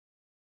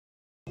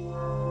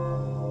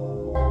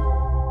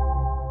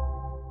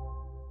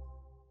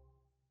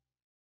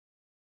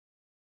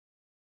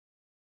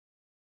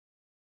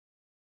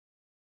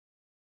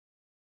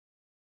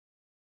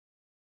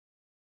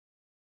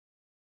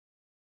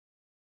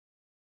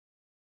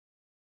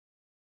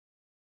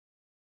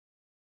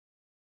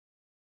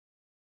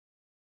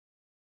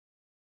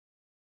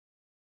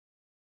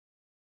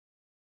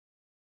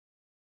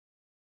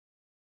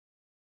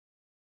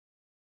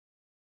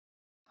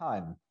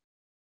time.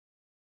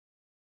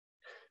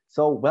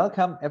 So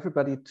welcome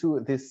everybody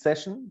to this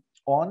session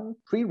on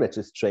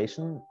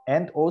pre-registration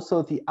and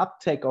also the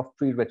uptake of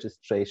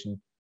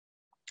pre-registration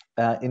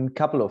in a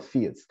couple of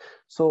fields.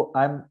 So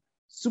I'm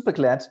super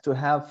glad to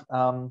have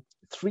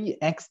three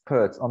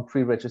experts on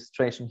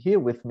pre-registration here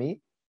with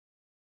me,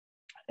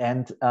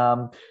 and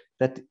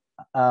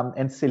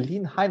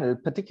Celine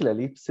Heinel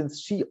particularly, since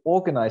she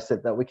organized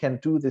it, that we can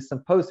do this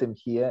symposium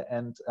here.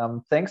 And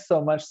thanks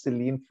so much,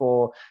 Celine,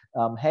 for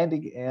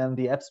handing in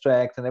the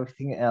abstract and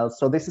everything else.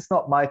 So this is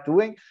not my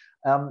doing.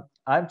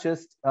 I'm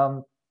just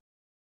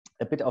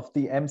a bit of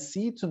the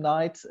MC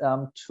tonight,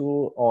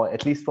 or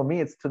at least for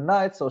me, it's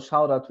tonight. So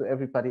shout out to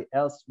everybody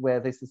else where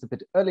this is a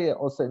bit earlier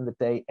also in the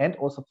day, and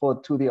also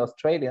to the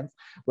Australians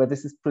where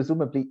this is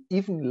presumably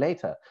even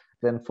later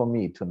than for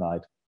me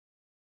tonight.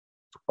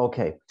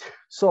 Okay,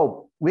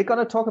 so we're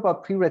going to talk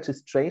about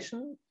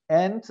pre-registration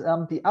and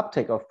the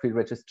uptake of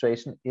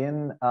pre-registration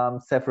in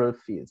several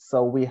fields.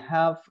 So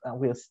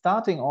we're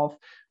starting off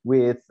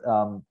with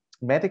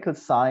medical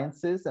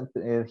sciences, and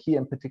here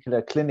in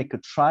particular clinical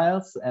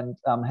trials, and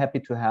I'm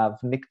happy to have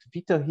Nick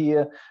DeVito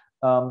here,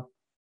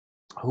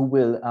 who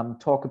will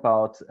talk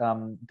about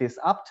this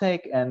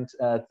uptake, and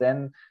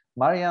then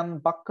Marianne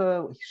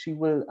Bakke, she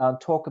will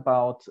talk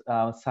about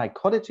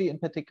psychology,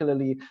 and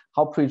particularly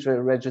how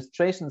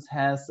pre-registrations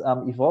has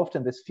evolved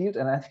in this field.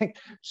 And I think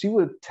she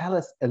will tell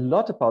us a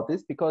lot about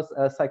this, because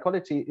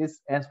psychology is,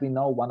 as we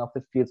know, one of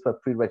the fields where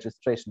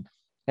pre-registration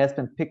has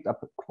been picked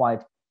up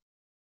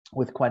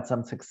with quite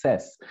some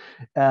success.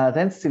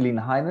 Then Celine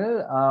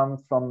Heinel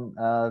from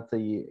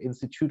the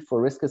Institute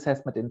for Risk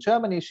Assessment in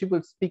Germany, she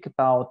will speak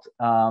about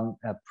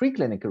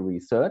preclinical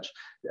research,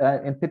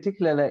 in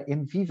particular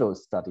in vivo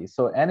studies,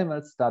 so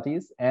animal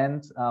studies,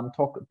 and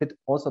talk a bit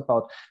also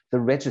about the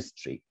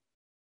registry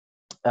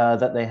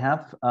that they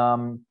have,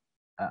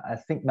 I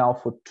think now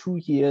for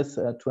 2 years,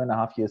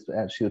 2.5 years,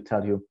 she'll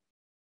tell you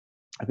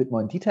a bit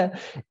more in detail.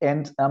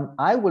 And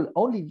I will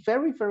only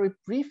very, very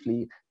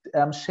briefly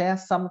share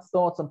some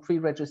thoughts on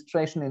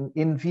pre-registration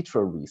in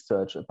vitro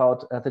research,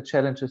 about the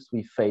challenges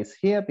we face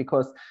here,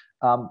 because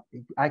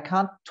I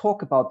can't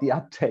talk about the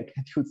uptake,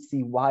 and you'll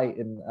see why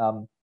in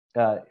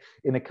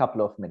a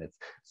couple of minutes.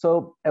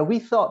 So we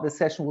thought the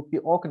session would be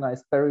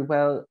organized very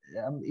well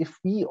if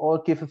we all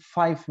give a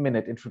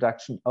 5-minute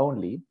introduction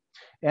only.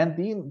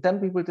 And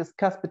then we will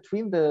discuss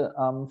between the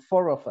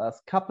 4 of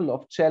us a couple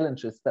of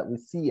challenges that we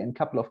see and a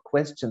couple of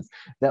questions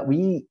that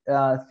we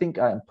think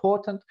are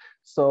important.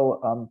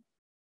 So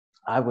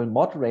I will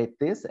moderate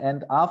this,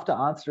 and after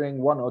answering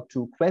 1 or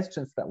 2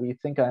 questions that we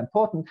think are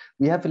important,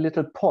 we have a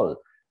little poll.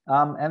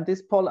 And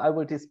this poll I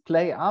will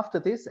display after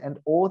this, and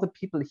all the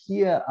people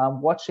here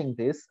watching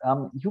this,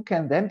 you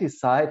can then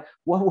decide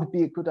what would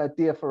be a good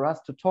idea for us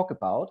to talk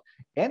about.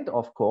 And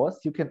of course,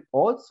 you can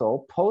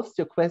also post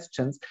your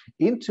questions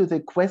into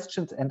the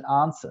questions and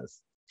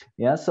answers.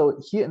 Yeah, so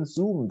here in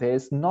Zoom,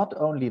 there's not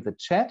only the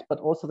chat, but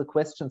also the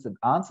questions and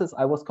answers.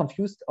 I was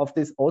confused of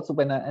this also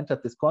when I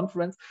entered this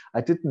conference. I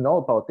didn't know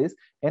about this.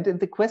 And in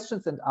the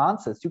questions and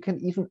answers, you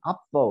can even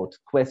upvote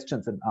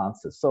questions and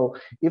answers. So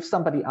if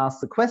somebody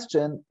asks a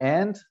question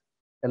and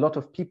a lot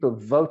of people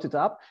voted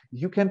up,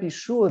 you can be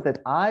sure that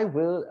I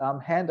will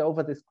hand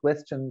over this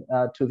question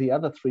to the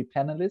other 3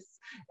 panelists,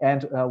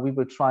 and we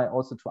will try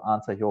also to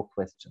answer your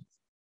questions.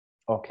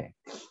 Okay.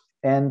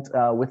 And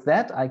with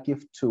that, I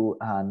give to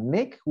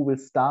Nick, who will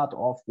start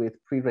off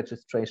with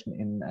pre-registration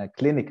in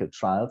clinical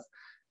trials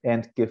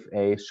and give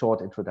a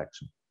short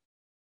introduction.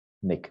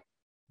 Nick.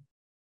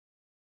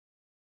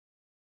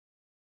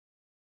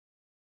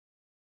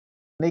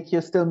 Nick,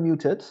 you're still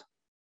muted.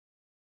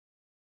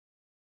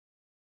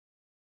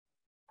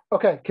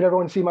 Okay, can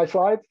everyone see my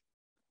slides?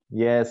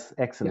 Yes,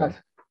 excellent.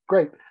 Yes,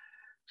 great.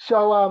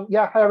 So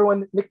yeah, hi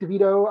everyone, Nick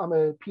DeVito. I'm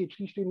a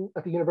PhD student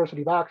at the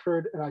University of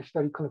Oxford, and I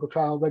study clinical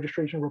trial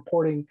registration and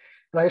reporting.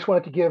 And I just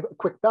wanted to give a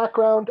quick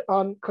background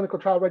on clinical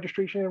trial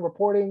registration and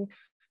reporting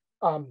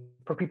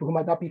for people who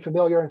might not be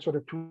familiar, and sort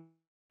of to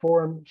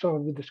form some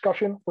of the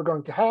discussion we're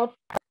going to have.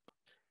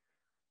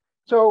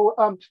 So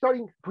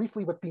starting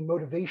briefly with the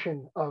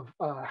motivation of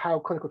how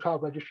clinical trial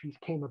registries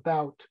came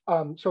about.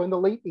 So in the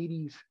late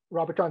 80s,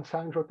 Robert John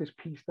Symes wrote this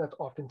piece that's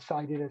often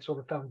cited as sort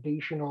of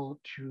foundational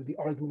to the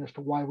argument as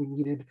to why we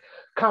needed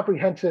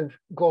comprehensive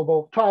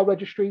global trial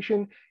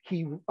registration.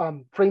 He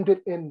framed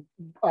it in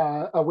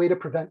a way to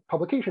prevent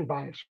publication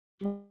bias,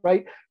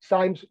 right?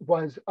 Symes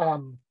was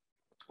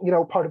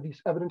part of this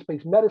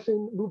evidence-based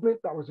medicine movement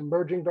that was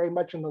emerging very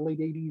much in the late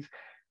 80s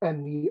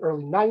and the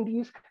early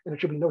 90s. And it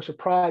should be no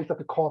surprise that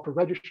the call for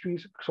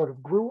registries sort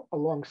of grew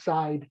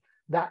alongside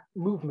that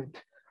movement.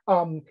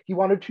 He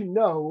wanted to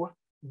know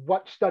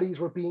what studies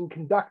were being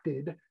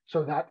conducted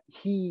so that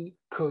he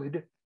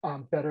could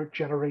better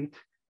generate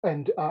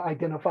and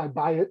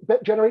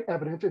generate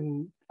evidence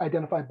and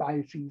identify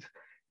biases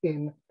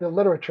in the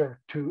literature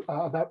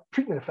about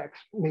treatment effects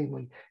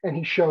mainly. And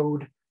he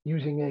showed,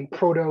 using a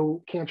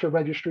proto-cancer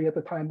registry at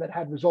the time that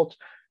had results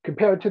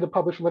compared to the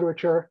published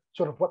literature,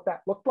 sort of what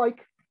that looked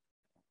like.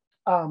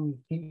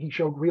 He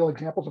showed real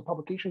examples of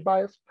publication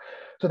bias.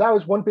 So that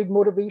was one big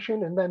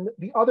motivation. And then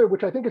the other,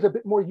 which I think is a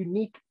bit more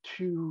unique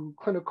to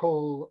the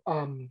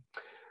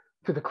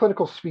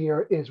clinical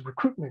sphere, is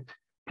recruitment.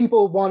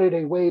 People wanted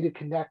a way to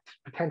connect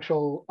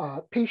potential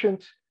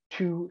patients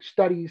to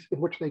studies in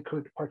which they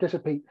could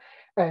participate.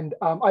 And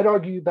I'd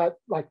argue that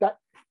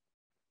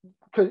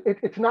because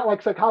it's not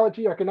like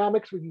psychology or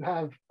economics where you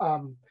have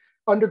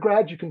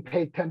undergrads, you can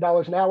pay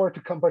 $10 an hour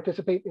to come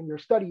participate in your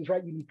studies,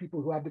 right? You need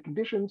people who have the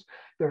conditions.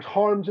 There's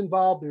harms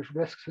involved, there's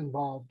risks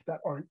involved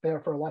that aren't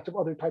there for lots of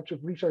other types of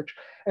research.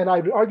 And I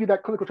would argue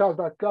that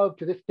clinicaltrials.gov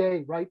to this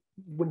day, right?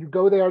 When you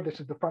go there,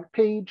 this is the front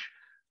page.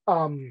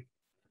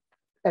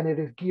 And it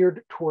is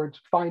geared towards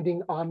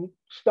finding on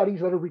studies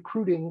that are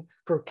recruiting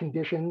for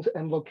conditions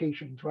and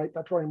locations, right?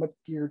 That's very much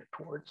geared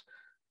towards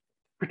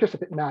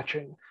participant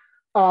matching.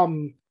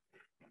 And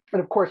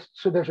of course,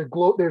 so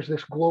there's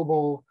this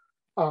global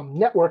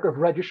network of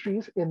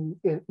registries in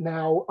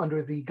now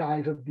under the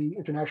guise of the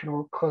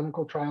International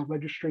Clinical Trial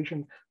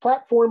Registration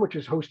Platform, which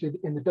is hosted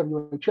in the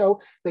WHO.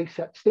 They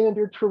set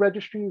standards for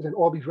registries, and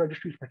all these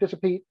registries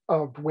participate,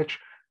 of which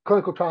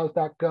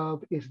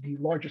clinicaltrials.gov is the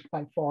largest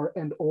by far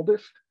and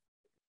oldest.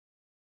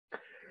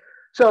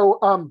 So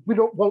we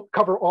won't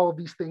cover all of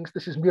these things.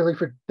 This is merely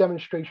for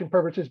demonstration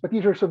purposes, but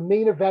these are some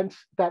main events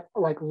that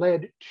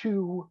led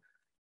to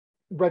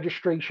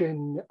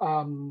registration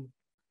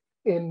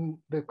in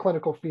the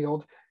clinical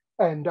field.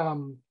 And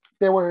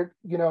there were,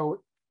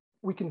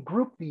 we can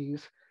group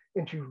these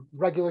into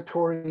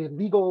regulatory and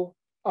legal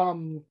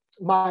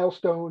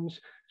milestones,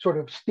 sort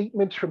of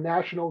statements from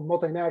national,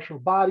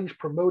 multinational bodies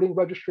promoting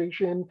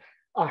registration,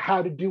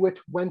 how to do it,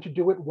 when to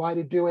do it, why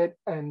to do it,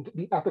 and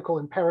the ethical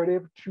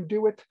imperative to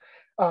do it.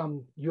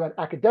 You had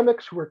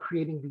academics who were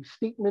creating these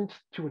statements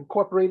to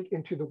incorporate it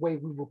into the way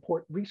we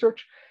report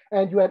research.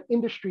 And you had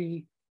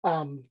industry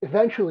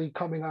eventually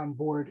coming on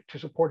board to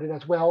support it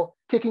as well,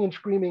 kicking and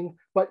screaming,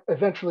 but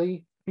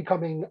eventually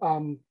becoming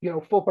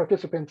full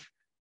participants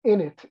in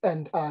it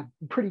and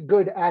pretty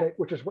good at it,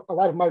 which is what a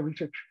lot of my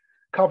research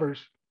covers.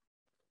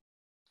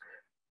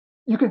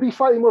 You can be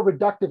slightly more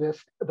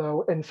reductivist,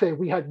 though, and say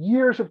we had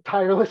years of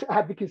tireless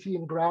advocacy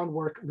and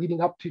groundwork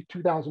leading up to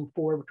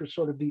 2004, which was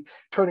sort of the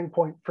turning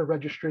point for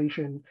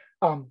registration.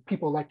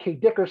 People like Kay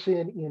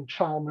Dickerson, Ian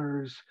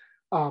Chalmers,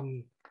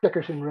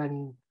 Dickerson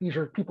Rennie, these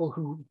are people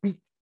who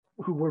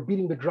were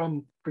beating the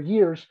drum for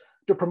years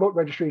to promote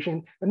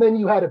registration. And then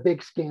you had a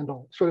big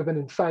scandal, sort of an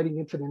inciting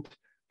incident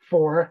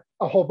for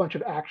a whole bunch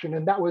of action.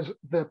 And that was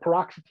the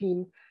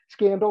paroxetine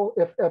scandal,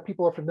 if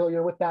people are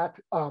familiar with that.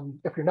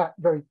 If you're not,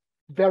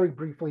 very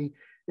briefly,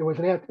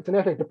 it's an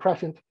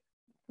antidepressant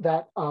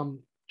that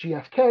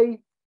GSK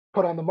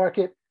put on the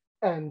market,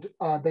 and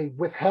they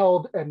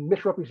withheld and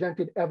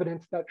misrepresented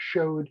evidence that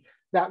showed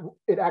that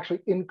it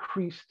actually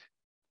increased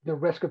the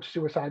risk of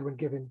suicide when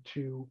given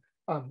to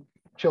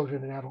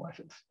children and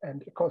adolescents.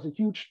 And it caused a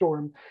huge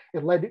storm.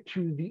 It led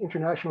to the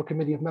International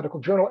Committee of Medical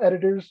Journal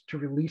Editors to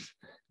release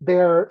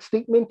their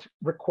statement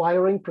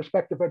requiring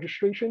prospective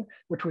registration,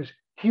 which was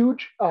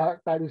huge.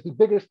 That is the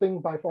biggest thing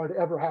by far to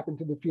ever happen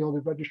to the field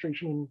of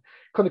registration in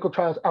clinical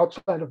trials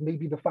outside of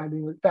maybe the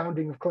founding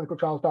of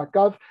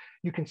clinicaltrials.gov.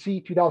 You can see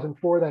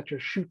 2004, that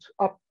just shoots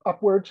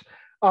upwards.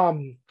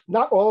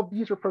 Not all of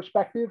these are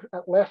prospective.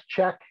 At last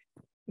check,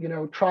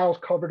 trials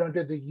covered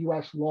under the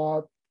US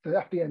law, the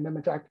FDA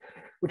Amendments Act,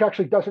 which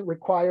actually doesn't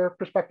require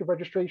prospective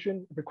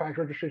registration. It requires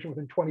registration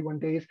within 21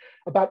 days.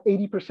 About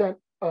 80%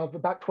 of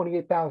about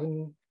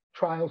 28,000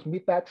 trials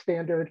meet that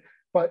standard,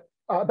 but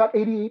about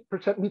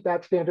 88% meet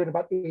that standard,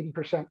 about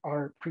 80%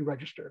 are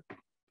pre-registered.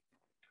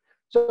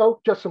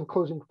 So just some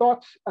closing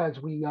thoughts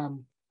as we,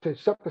 to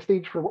set the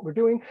stage for what we're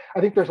doing. I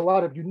think there's a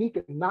lot of unique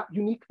and not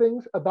unique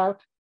things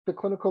about the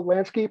clinical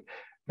landscape.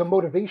 The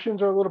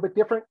motivations are a little bit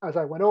different. As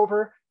I went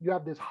over, you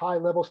have this high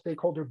level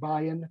stakeholder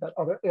buy-in that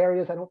other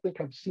areas I don't think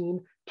have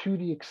seen to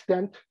the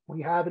extent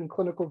we have in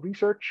clinical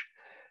research.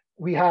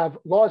 We have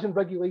laws and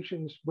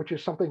regulations, which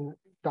is something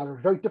that are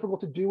very difficult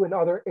to do in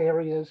other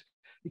areas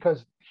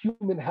because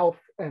human health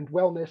and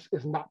wellness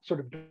is not sort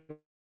of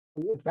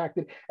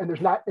impacted, and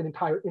there's not an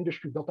entire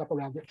industry built up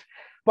around it.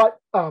 But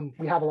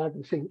we have a lot of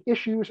the same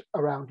issues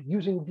around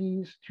using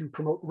these to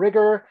promote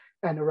rigor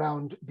and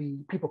around the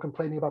people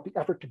complaining about the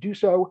effort to do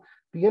so.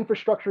 The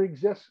infrastructure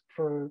exists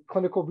for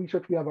clinical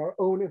research. We have our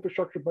own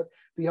infrastructure, but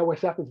the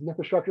OSF is an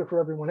infrastructure for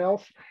everyone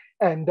else.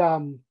 And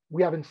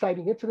we have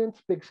inciting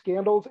incidents, big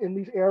scandals in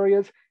these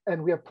areas,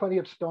 and we have plenty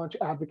of staunch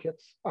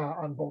advocates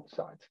on both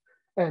sides.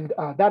 And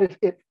that is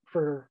it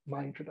for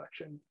my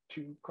introduction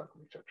to clinical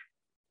research.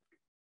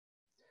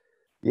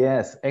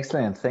 Yes,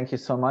 excellent. Thank you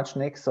so much,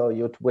 Nick.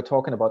 So we're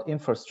talking about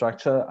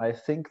infrastructure. I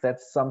think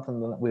that's something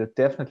that we'll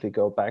definitely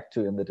go back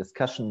to in the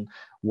discussion,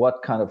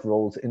 what kind of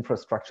roles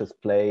infrastructures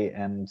play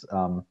and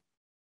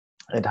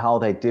how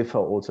they differ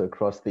also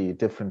across the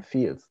different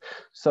fields.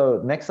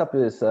 So next up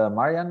is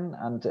Marian,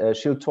 and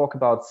she'll talk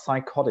about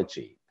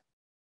psychology.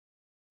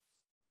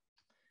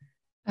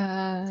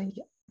 Yeah,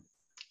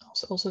 I'll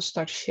also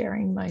start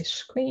sharing my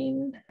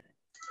screen.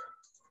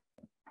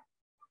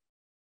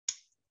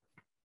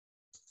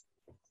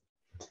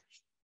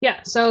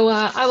 Yeah, so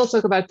I will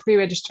talk about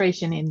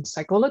pre-registration in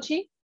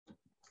psychology.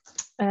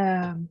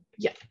 Yeah,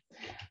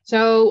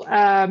 so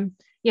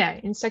yeah,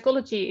 in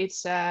psychology,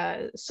 it's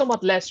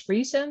somewhat less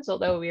recent,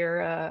 although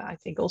we're, I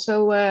think,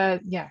 also,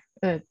 yeah,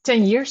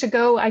 10 years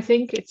ago, I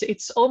think.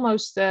 It's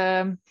almost,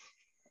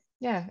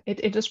 yeah,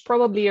 it was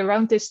probably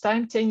around this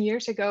time, 10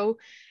 years ago.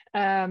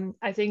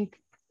 I think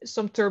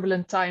some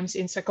turbulent times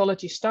in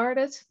psychology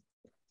started.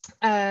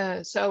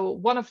 So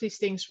one of these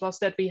things was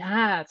that we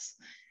had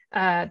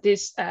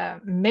this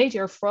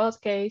major fraud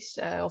case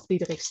of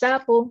Diederik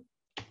Stapel.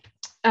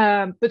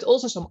 But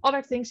also some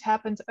other things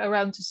happened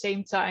around the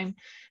same time.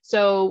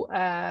 So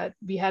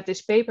we had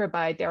this paper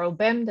by Daryl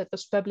Bem that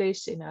was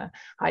published in a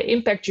high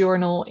impact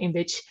journal in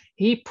which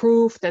he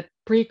proved that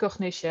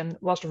precognition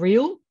was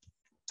real.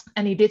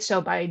 And he did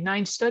so by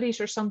 9 studies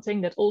or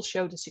something that all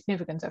showed a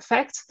significant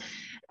effect.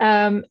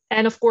 And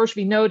of course,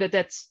 we know that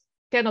that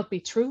cannot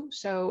be true.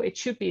 So it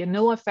should be a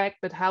null effect,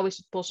 but how is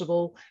it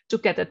possible to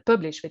get that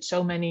published with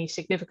so many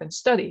significant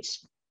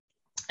studies?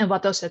 And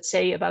what does that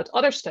say about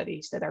other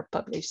studies that are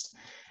published?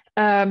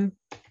 And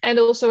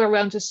also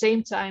around the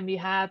same time, we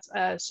had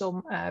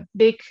some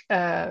big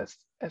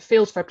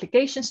failed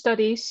replication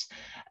studies.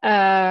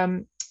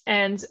 And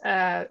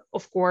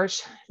of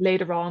course,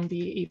 later on, we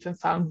even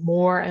found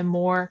more and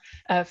more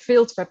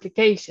failed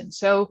replication.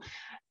 So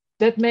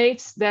that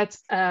made that,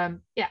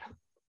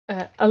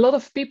 a lot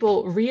of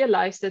people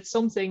realized that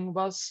something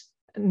was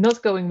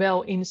not going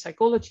well in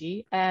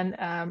psychology. And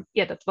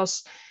yeah, that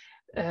was,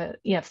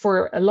 yeah,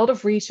 for a lot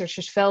of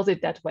researchers felt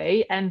it that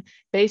way. And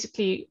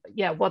basically,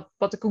 yeah, what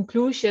the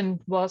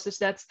conclusion was is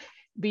that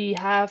we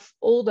have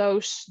all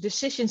those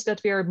decisions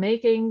that we are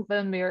making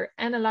when we're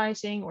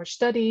analyzing or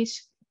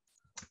studies.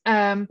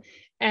 Yeah,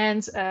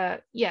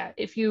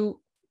 if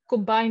you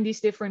combine these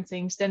different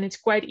things, then it's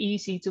quite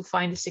easy to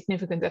find a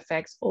significant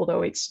effect,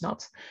 although it's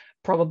not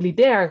probably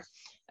there.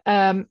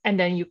 And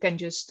then you can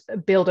just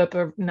build up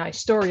a nice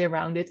story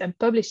around it and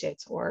publish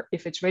it. Or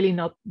if it's really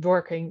not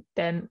working,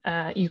 then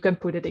you can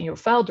put it in your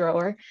file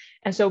drawer.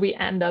 And so we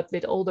end up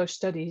with all those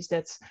studies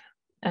that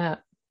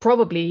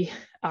probably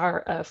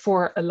are,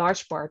 for a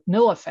large part,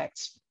 null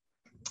effects.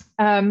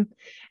 And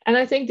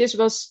I think this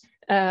was,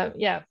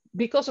 yeah,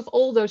 because of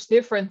all those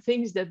different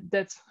things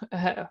that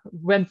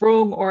went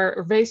wrong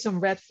or raised some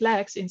red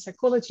flags in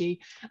psychology,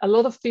 a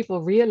lot of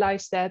people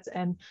realized that.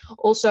 And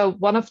also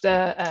one of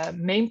the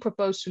main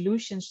proposed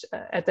solutions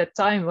at that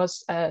time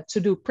was to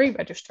do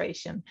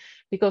pre-registration,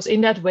 because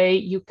in that way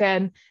you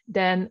can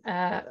then,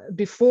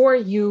 before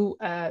you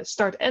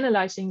start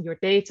analyzing your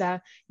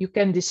data, you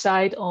can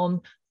decide on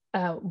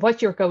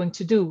what you're going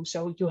to do.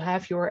 So you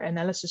have your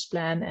analysis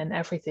plan and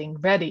everything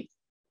ready.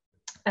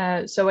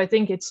 So I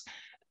think it's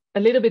a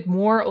little bit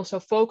more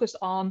also focused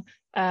on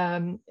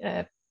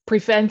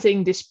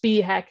preventing this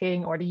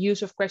p-hacking or the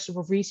use of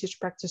questionable research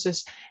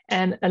practices,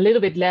 and a little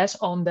bit less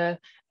on the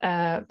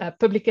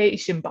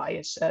publication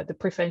bias, the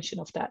prevention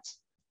of that.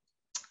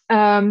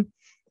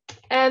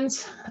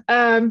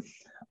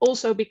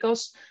 Also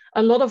because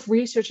a lot of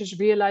researchers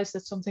realized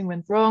that something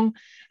went wrong,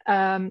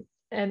 and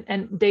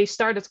they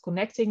started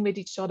connecting with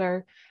each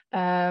other.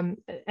 And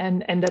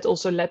that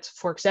also led,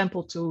 for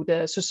example, to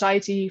the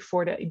Society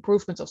for the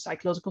Improvement of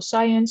Psychological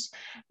Science,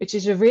 which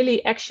is a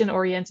really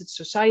action-oriented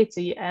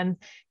society. And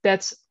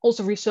that's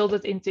also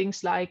resulted in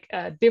things like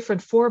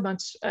different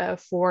formats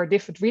for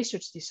different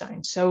research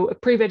designs. So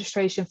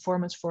pre-registration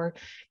formats for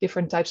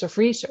different types of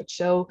research.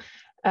 So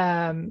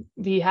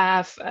we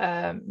have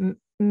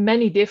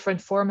many different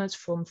formats,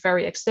 from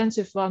very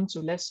extensive one to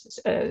less,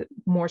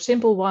 more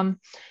simple one,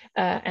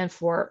 and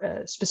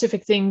for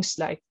specific things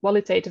like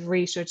qualitative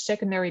research,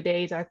 secondary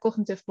data,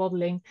 cognitive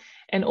modeling,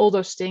 and all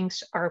those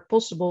things are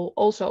possible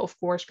also, of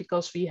course,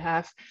 because we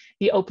have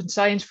the open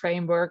science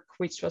framework,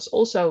 which was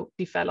also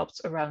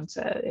developed around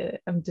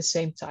the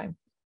same time.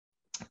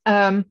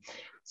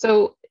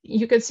 So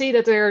you can see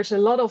that there's a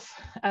lot of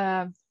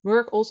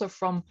work also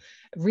from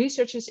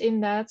researchers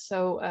in that.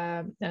 So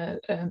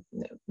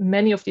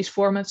many of these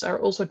formats are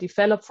also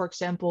developed, for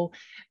example,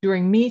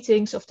 during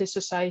meetings of the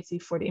Society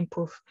for the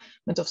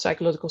Improvement of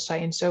Psychological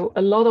Science. So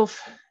a lot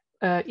of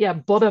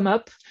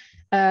bottom-up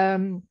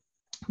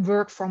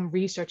work from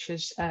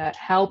researchers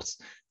helped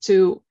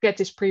to get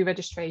this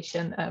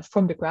pre-registration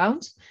from the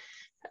ground.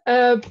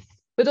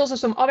 But also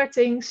some other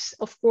things,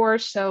 of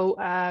course. So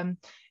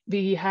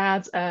we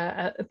had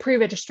a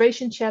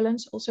pre-registration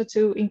challenge also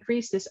to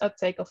increase this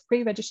uptake of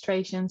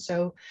pre-registration.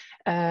 So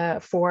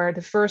for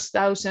the first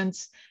 1,000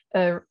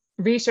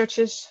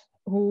 researchers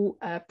who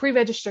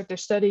pre-registered their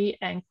study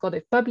and got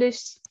it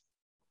published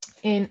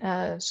in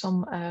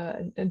some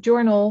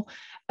journal,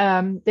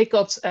 they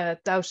got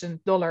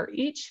 $1,000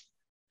 each.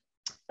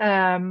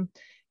 There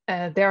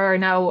are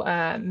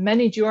now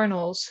many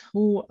journals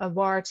who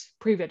award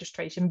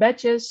pre-registration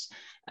badges.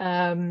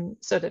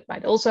 So that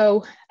might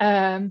also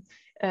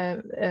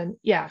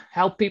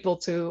help people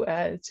to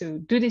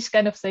do these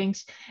kind of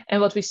things.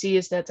 And what we see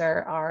is that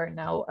there are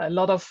now a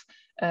lot of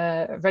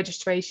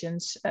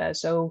registrations.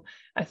 So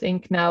I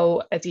think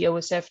now at the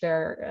OSF there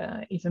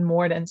are even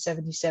more than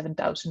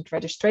 77,000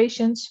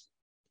 registrations.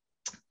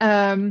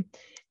 And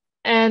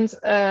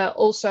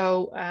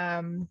also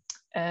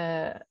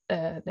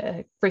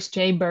Chris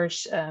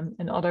Chambers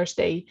and others,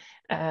 they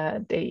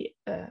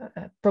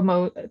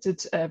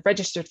promoted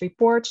registered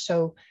reports.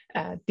 So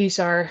these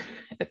are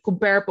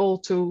comparable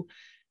to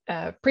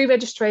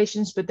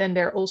pre-registrations, but then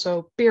they're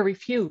also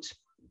peer-reviewed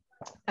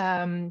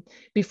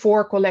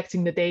before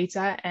collecting the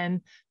data,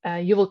 and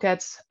you will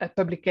get a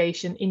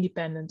publication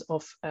independent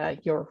of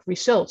your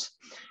results.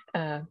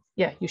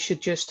 Yeah, you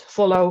should just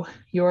follow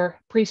your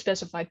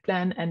pre-specified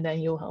plan, and then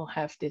you will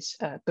have this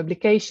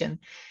publication.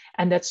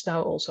 And that's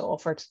now also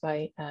offered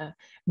by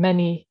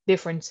many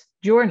different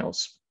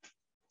journals.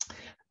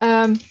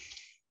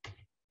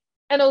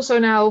 And also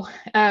now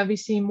we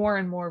see more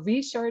and more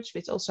research,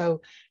 which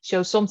also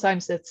shows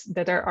sometimes that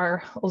there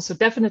are also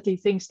definitely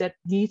things that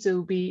need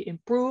to be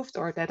improved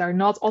or that are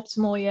not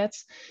optimal yet.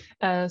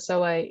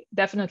 So I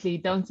definitely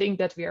don't think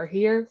that we are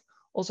here,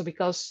 also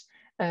because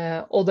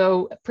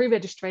although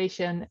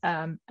pre-registration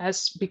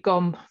has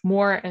become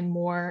more and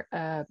more,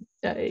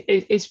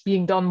 it is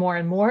being done more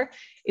and more,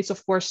 it's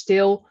of course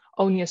still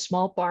only a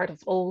small part of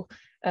all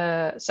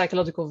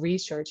psychological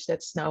research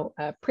that's now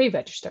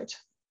pre-registered.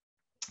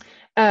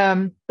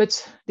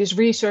 But this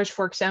research,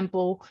 for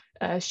example,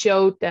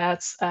 showed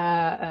that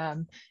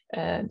the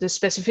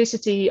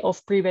specificity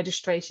of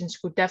pre-registrations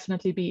could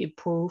definitely be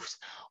improved.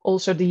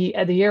 Also, the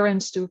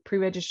adherence to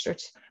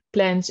pre-registered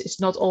plans is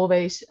not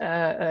always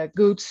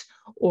good,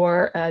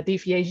 or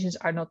deviations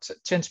are not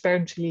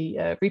transparently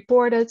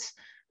reported.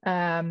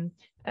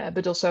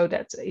 But also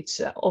that it's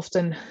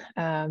often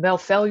well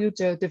valued,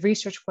 the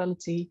research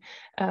quality.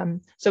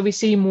 So we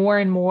see more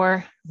and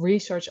more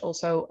research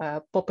also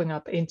popping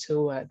up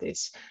into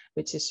this,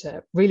 which is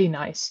really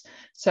nice.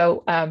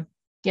 So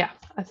yeah,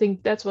 I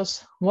think that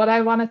was what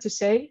I wanted to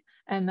say,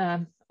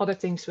 and other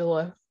things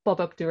will pop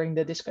up during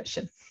the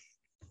discussion.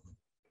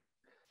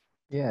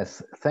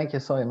 Yes, thank you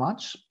so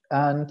much.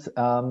 And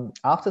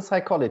after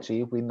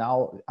psychology, we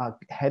now are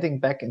heading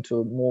back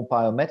into a more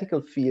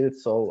biomedical field.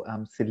 So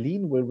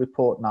Celine will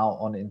report now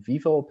on in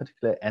vivo,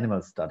 particularly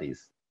animal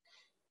studies.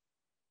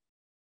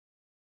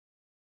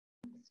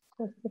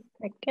 Just a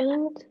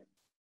second.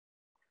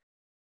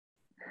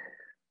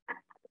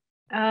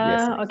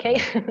 Yes,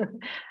 okay.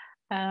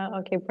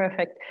 Okay,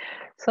 perfect.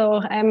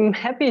 So I'm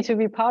happy to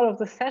be part of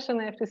the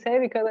session, I have to say,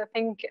 because I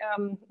think,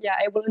 yeah,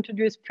 I will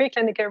introduce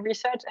preclinical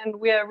research, and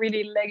we are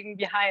really lagging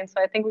behind. So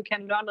I think we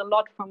can learn a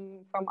lot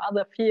from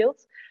other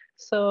fields.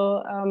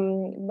 So,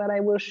 but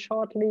I will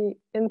shortly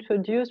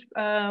introduce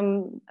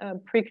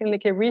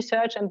preclinical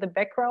research and the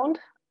background,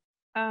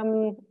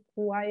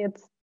 why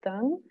it's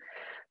done.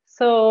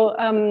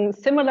 So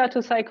similar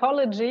to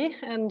psychology,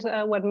 and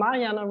what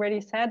Marianne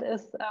already said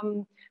is,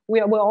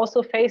 we're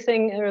also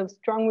facing a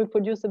strong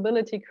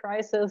reproducibility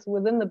crisis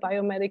within the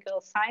biomedical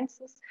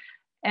sciences.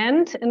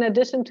 And in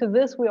addition to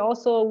this, we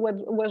also, what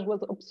was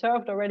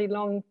observed already a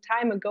long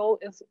time ago,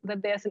 is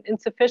that there's an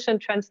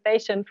insufficient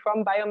translation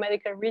from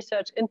biomedical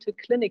research into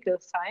clinical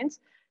science.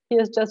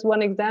 Here's just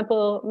one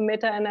example,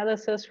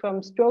 meta-analysis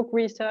from stroke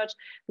research,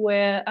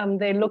 where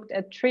they looked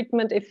at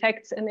treatment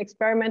effects in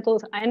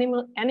experimental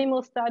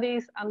animal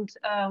studies and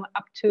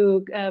up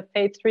to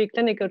phase 3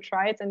 clinical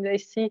trials, and they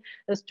see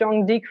a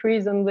strong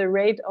decrease in the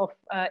rate of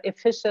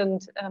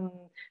efficient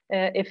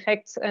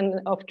effects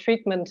and of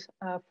treatment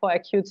for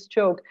acute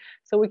stroke.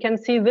 So we can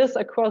see this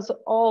across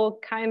all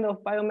kind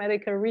of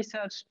biomedical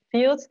research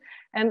fields.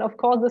 And of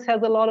course, this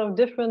has a lot of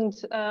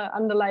different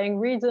underlying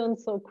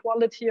reasons, so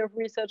quality of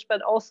research,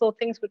 but also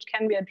things which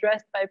can be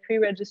addressed by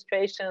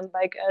pre-registration,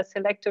 like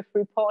selective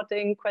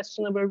reporting,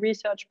 questionable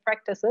research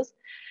practices.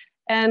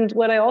 And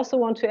what I also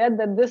want to add,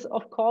 that this,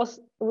 of course,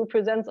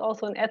 represents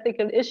also an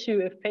ethical issue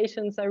if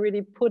patients are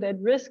really put at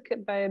risk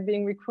by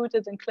being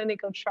recruited in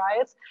clinical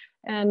trials,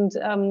 and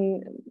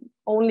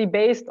only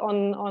based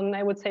on,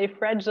 I would say,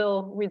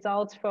 fragile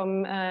results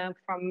from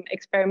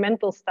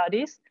experimental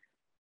studies.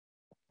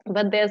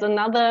 But there's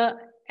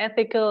another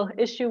ethical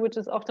issue which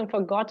is often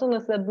forgotten,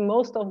 is that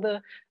most of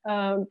the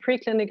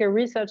preclinical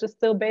research is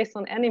still based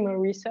on animal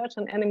research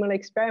and animal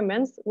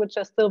experiments, which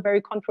are still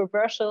very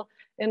controversial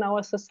in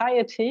our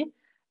society.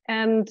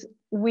 And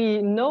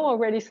we know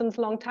already since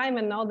a long time,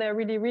 and now there are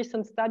really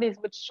recent studies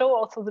which show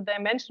also the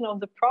dimension of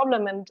the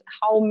problem and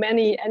how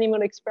many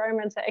animal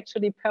experiments are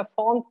actually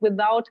performed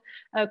without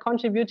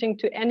contributing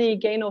to any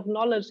gain of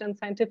knowledge and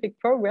scientific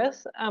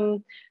progress.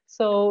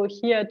 So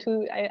here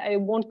too, I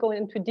won't go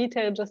into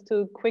detail, just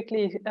to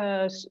quickly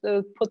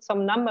put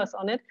some numbers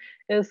on it,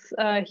 is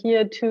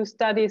here 2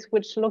 studies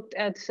which looked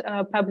at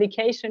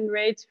publication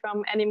rates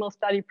from animal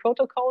study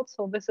protocols.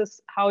 So this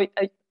is how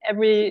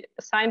every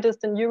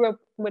scientist in Europe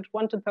which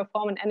want to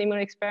perform an animal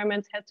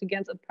experiment had to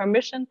get a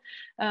permission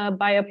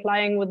by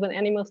applying with an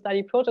animal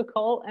study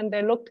protocol. And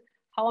they looked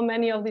how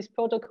many of these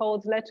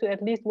protocols led to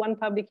at least 1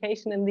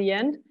 publication in the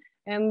end.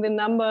 And the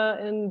number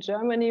in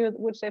Germany,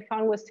 which they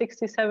found, was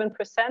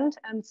 67%,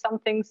 and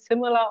something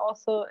similar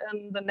also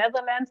in the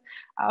Netherlands.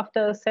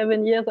 After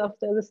 7 years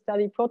after the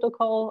study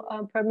protocol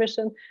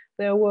permission,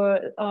 there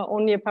were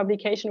only a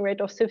publication rate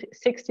of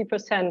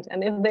 60%.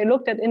 And if they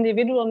looked at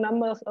individual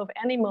numbers of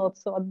animals,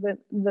 so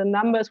the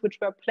numbers which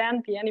were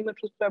planned, the animals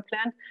which were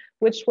planned,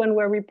 which one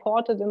were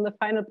reported in the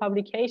final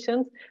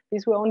publications,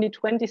 these were only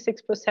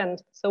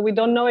 26%. So we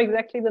don't know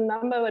exactly the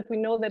number, but we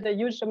know that a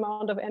huge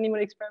amount of animal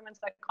experiments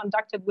are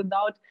conducted without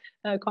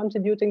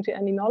contributing to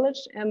any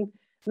knowledge. And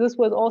this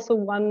was also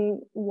one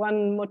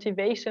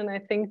motivation, I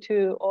think,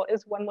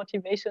 is one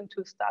motivation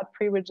to start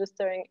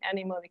pre-registering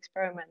animal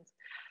experiments.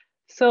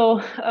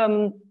 So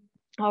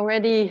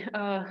already,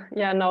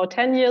 now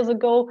 10 years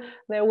ago,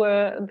 there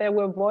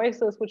were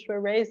voices which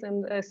were raised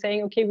and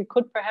saying, okay, we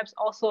could perhaps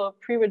also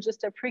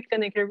pre-register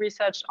preclinical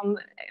research on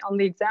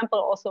the example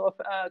also of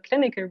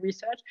clinical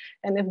research,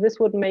 and if this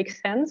would make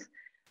sense.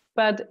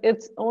 But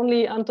it's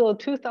only until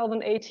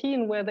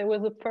 2018 where there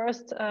was the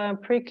first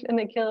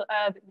preclinical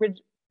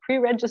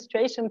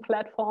pre-registration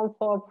platform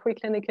for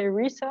preclinical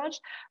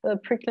research,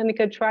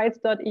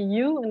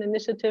 preclinicaltrials.eu, an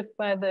initiative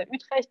by the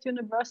Utrecht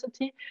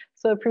University.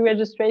 So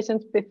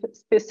pre-registration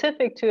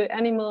specific to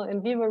animal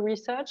in vivo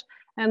research.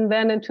 And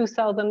then in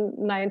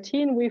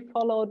 2019, we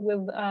followed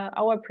with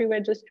our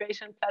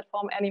pre-registration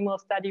platform,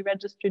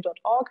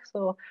 animalstudyregistry.org,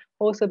 so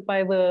hosted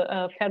by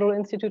the Federal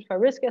Institute for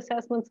Risk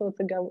Assessment. So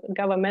it's a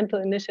governmental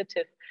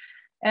initiative.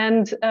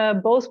 And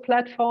both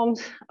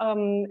platforms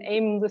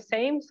aim the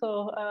same,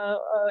 so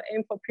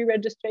aim for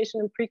pre-registration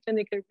and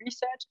preclinical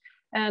research,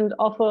 and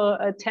offer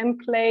a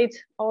template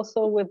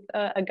also with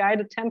a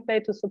guided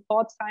template to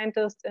support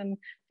scientists in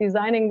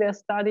designing their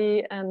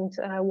study and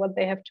what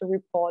they have to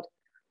report.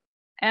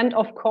 And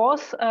of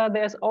course,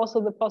 there's also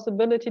the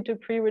possibility to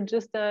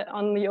pre-register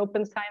on the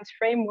Open Science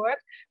Framework.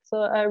 So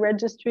a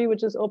registry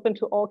which is open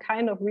to all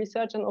kind of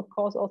research, and of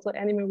course also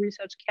animal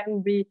research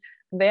can be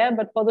there.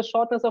 But for the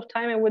shortness of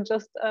time, I would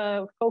just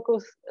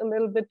focus a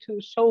little bit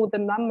to show the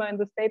number and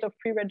the state of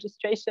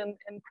pre-registration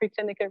in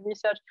preclinical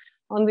research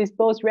on these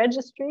both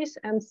registries.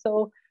 And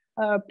so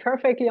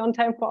perfectly on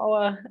time for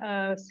our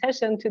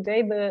session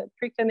today, the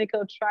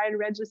preclinical trial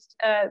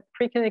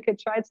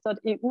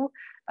preclinicaltrials.eu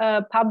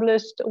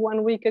published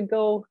 1 week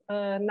ago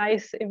a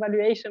nice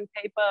evaluation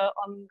paper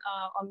on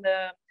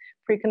the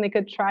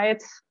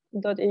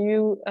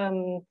preclinicaltrials.eu,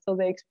 so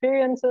the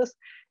experiences.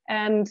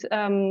 And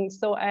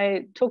so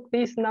I took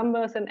these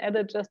numbers and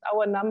added just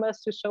our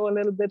numbers to show a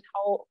little bit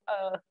how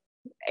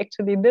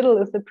actually little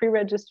is the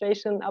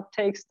pre-registration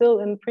uptake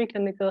still in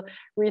preclinical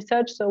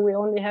research. So we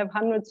only have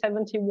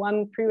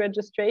 171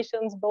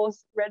 pre-registrations,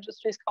 both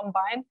registries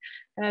combined,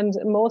 and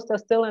most are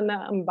still in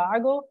an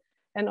embargo.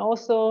 And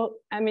also,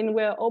 I mean,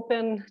 we're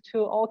open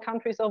to all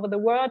countries over the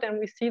world, and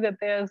we see that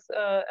there's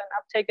an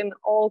uptake in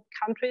all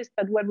countries.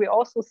 But what we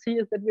also see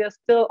is that we are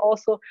still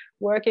also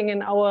working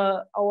in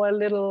our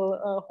little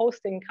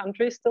hosting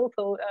countries still.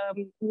 So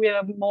we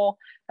are more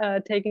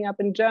taking up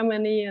in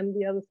Germany and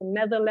the others in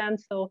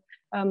Netherlands. So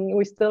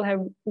we still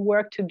have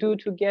work to do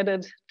to get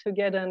a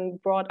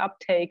broad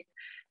uptake.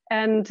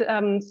 And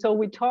so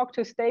we talk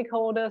to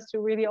stakeholders to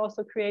really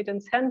also create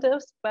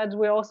incentives, but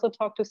we also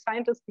talk to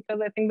scientists, because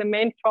I think the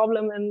main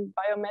problem in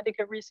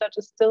biomedical research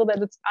is still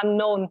that it's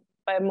unknown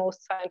by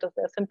most scientists.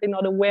 They're simply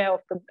not aware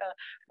of the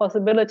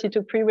possibility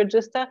to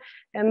pre-register.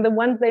 And the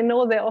ones they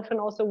know, they often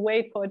also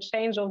wait for a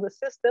change of the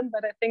system.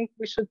 But I think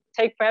we should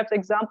take perhaps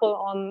example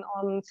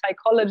on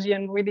psychology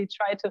and really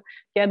try to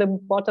get a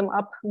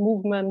bottom-up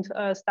movement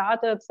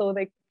started, so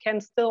they can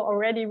still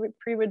already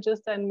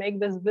pre-register and make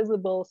this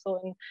visible.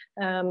 So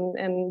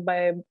and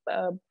by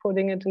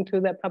putting it into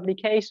their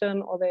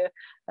publication or their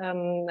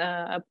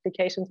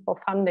applications for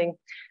funding.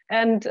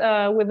 And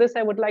with this,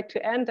 I would like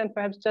to end, and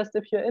perhaps just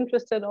if you're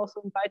interested,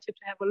 also invite you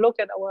to have a look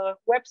at our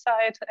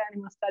website,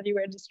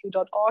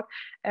 animalstudyregistry.org,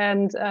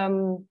 and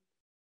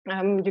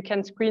you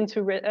can screen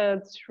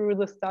through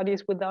the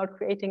studies without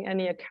creating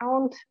any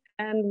account.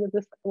 And with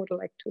this, I would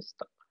like to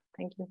stop.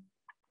 Thank you.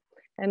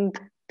 And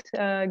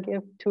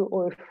give to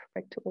Ulf,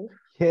 back to Ulf.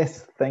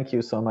 Yes, thank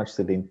you so much,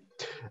 Celine.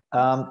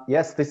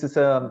 Yes, this is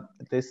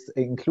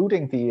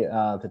including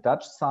the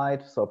Dutch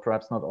side, so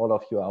perhaps not all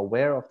of you are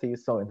aware of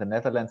these. So in the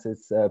Netherlands,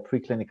 it's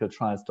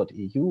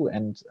preclinicaltrials.eu,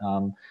 and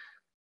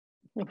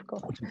of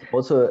course.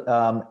 Also,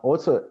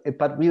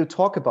 but we'll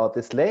talk about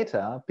this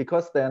later,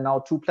 because there are now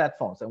two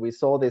platforms, and we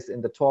saw this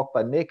in the talk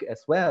by Nick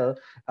as well.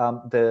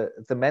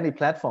 The many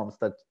platforms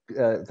that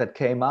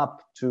came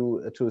up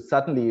to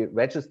suddenly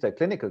register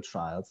clinical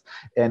trials,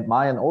 and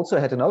Marian also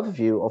had an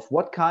overview of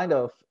what kind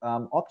of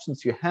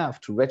options you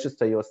have to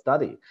register your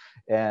study,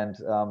 and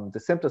the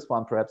simplest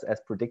one perhaps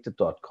as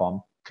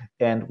predicted.com,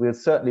 and we'll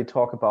certainly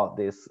talk about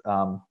this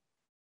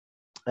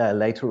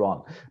later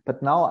on.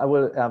 But now I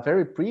will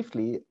very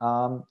briefly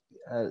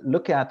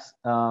look at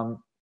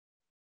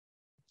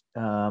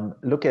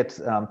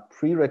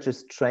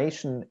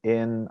pre-registration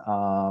in.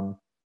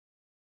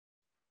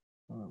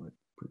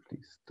 Let's briefly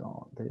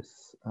start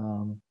this.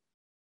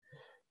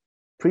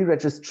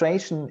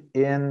 Pre-registration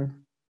in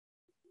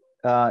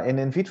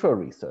in vitro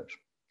research.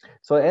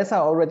 So as I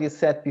already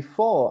said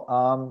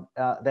before,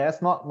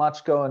 there's not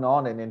much going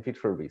on in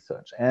vitro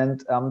research. And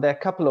there are a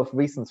couple of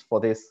reasons for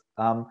this.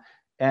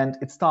 And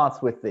it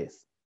starts with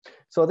this.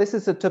 So this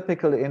is a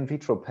typical in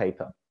vitro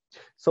paper.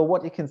 So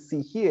what you can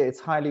see here, it's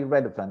highly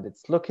relevant.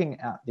 It's looking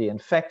at the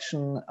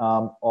infection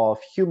of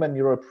human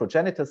neural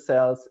progenitor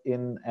cells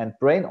and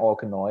brain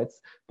organoids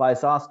by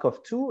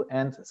SARS-CoV-2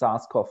 and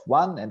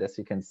SARS-CoV-1. And as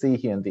you can see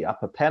here in the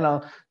upper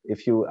panel,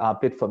 if you are a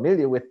bit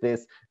familiar with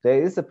this,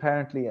 there is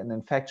apparently an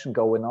infection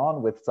going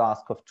on with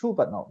SARS-CoV-2,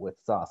 but not with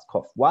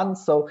SARS-CoV-1.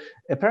 So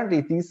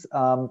apparently these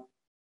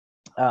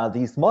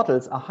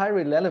models are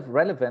highly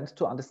relevant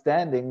to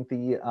understanding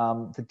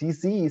the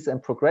disease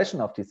and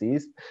progression of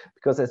disease,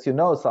 because as you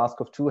know,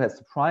 SARS-CoV-2 has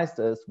surprised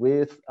us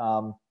with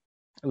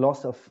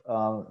loss of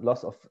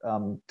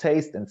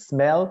taste and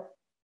smell.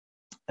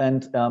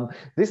 And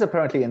this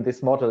apparently in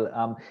this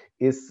model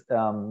is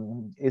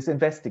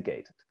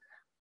investigated.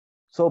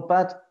 So,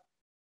 but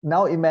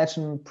now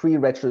imagine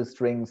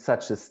pre-registering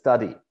such a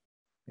study.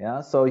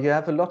 Yeah, so you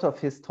have a lot of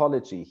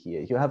histology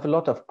here. You have a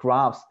lot of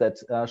graphs that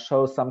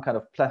show some kind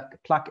of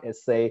plug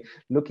assay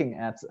looking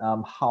at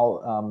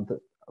how the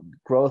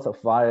growth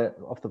of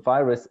the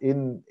virus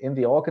in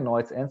the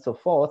organoids and so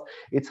forth.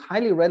 It's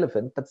highly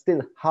relevant, but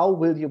still, how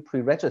will you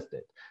pre-register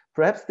it?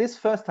 Perhaps this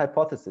first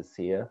hypothesis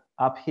here,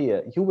 up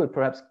here, you will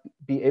perhaps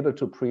be able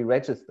to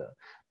pre-register.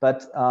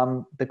 But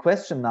the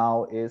question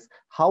now is,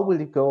 how will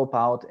you go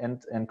about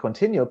and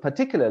continue,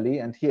 particularly,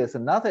 and here's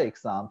another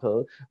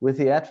example, with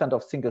the advent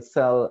of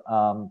single-cell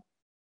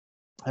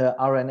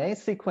RNA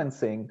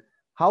sequencing,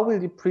 how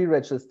will you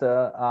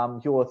pre-register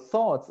your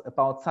thoughts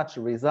about such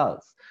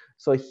results?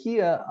 So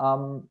here,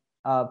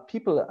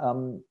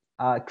 people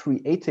are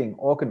creating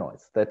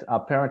organoids that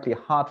are apparently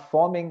hard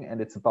forming,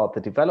 and it's about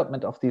the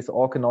development of these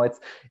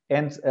organoids.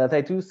 And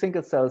they do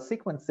single cell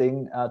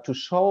sequencing to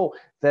show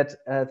that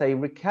they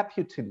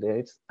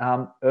recapitulate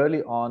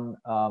early on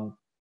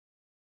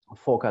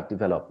foregut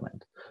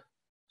development.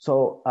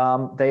 So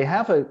they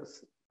have a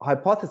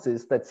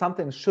hypothesis that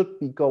something should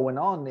be going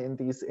on in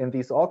these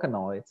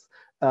organoids,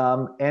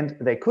 and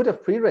they could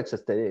have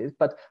pre-registered it,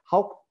 but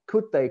how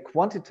could they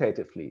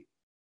quantitatively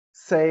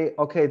say,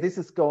 okay, this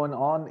is going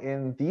on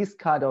in these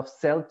kind of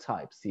cell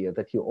types here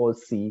that you all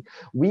see.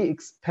 We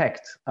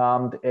expect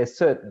a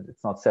certain,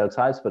 it's not cell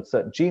types, but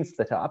certain genes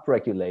that are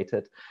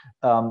upregulated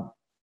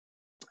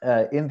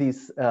in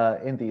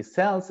these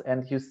cells.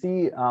 And you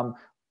see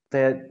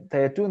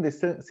they're doing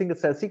this single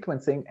cell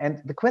sequencing.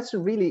 And the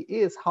question really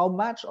is, how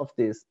much of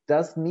this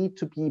does need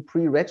to be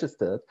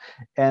pre-registered?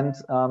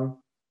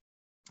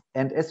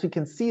 And as we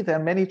can see, there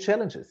are many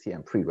challenges here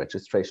in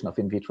pre-registration of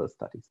in vitro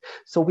studies.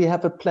 So we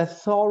have a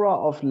plethora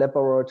of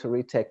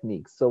laboratory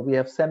techniques. So we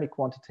have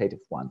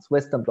semi-quantitative ones,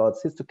 Western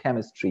blots,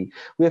 histochemistry.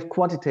 We have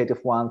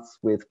quantitative ones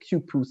with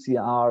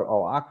qPCR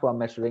or aqua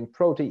measuring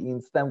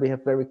proteins. Then we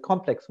have very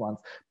complex ones,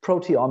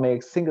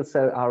 proteomics,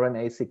 single-cell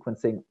RNA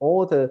sequencing,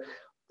 or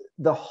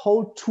the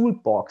whole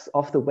toolbox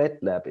of the wet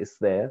lab is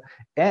there.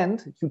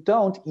 And you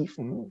don't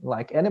even,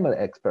 like animal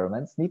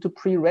experiments, need to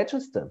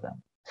pre-register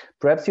them.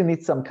 Perhaps you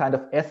need some kind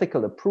of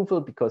ethical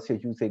approval because you're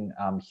using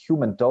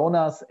human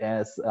donors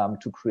as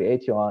to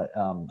create your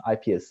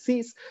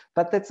iPSCs,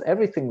 but that's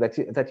everything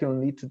that you'll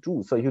need to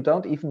do. So you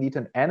don't even need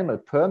an animal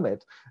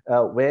permit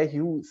where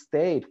you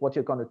state what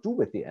you're going to do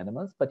with the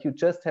animals, but you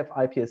just have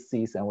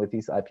iPSCs, and with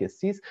these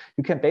iPSCs,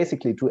 you can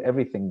basically do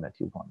everything that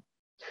you want.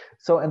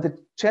 So, and the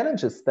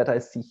challenges that I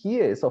see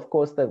here is, of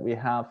course, that we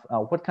have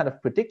what kind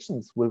of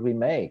predictions will we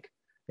make?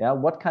 Yeah,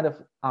 what kind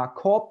of are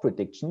core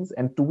predictions,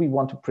 and do we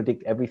want to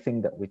predict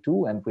everything that we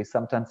do? And we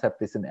sometimes have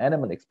this in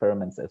animal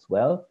experiments as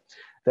well,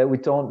 that we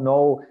don't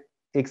know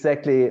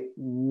exactly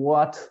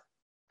what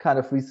kind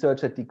of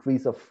researcher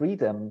degrees of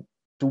freedom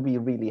do we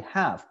really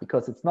have,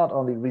 because it's not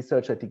only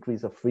researcher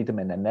degrees of freedom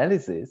in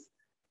analysis,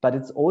 but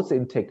it's also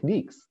in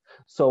techniques.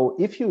 So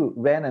if you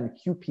ran an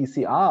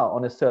qPCR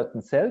on a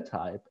certain cell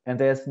type and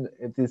there's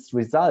this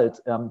result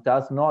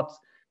does not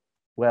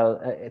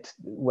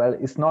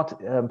it's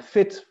not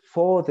fit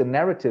for the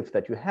narrative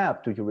that you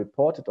have, do you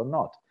report it or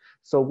not?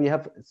 So we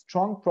have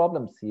strong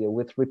problems here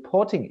with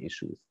reporting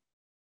issues.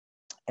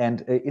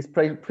 And is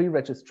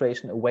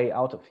pre-registration a way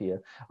out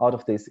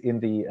of this in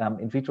the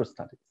in vitro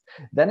studies?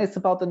 Then it's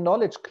about the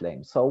knowledge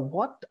claim. So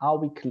what are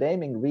we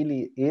claiming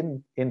really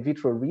in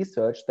vitro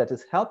research that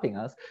is helping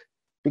us?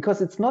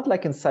 Because it's not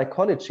like in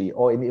psychology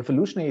or in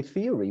evolutionary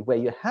theory where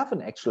you have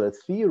an actual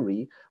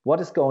theory, what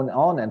is going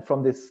on, and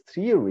from this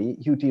theory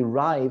you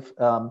derive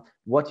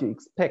what you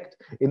expect.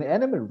 In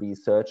animal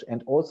research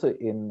and also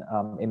in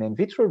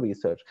vitro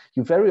research,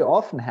 you very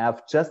often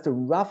have just a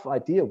rough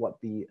idea what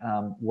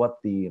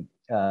the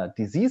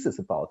disease is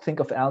about. Think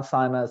of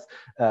Alzheimer's,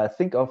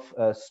 think of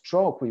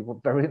stroke. We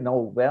very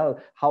know well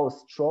how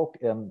stroke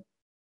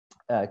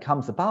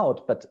comes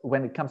about, but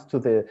when it comes to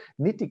the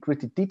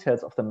nitty-gritty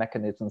details of the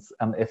mechanisms,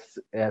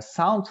 a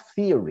sound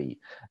theory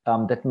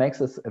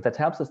that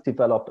helps us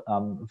develop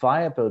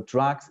viable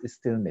drugs is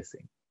still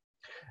missing.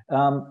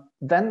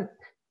 Then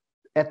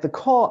at the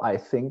core, I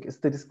think, is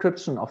the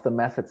description of the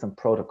methods and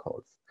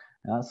protocols.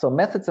 So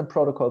methods and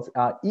protocols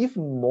are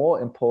even more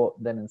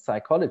important than in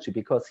psychology,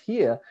 because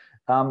here,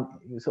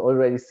 you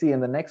already see in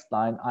the next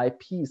line,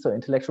 IP, so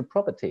intellectual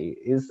property,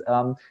 is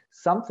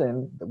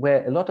something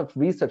where a lot of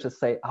researchers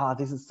say,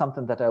 this is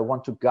something that I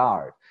want to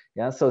guard.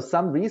 Yeah, so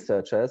some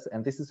researchers,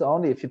 and this is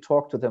only if you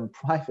talk to them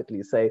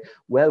privately, say,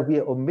 well, we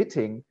are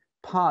omitting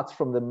parts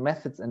from the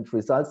methods and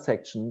results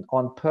section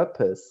on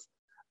purpose,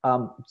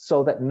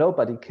 so that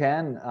nobody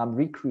can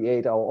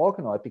recreate our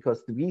organoid,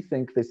 because we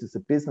think this is a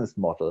business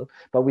model,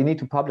 but we need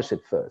to publish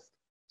it first.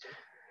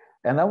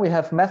 And then we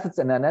have methods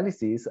and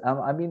analyses.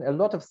 I mean, a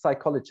lot of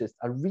psychologists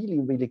are really,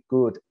 really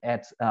good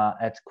at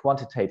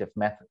quantitative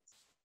methods.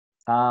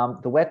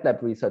 The wet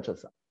lab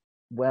researchers,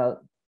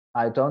 well,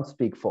 I don't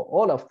speak for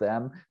all of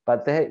them,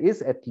 but there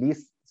is at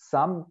least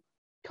some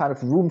kind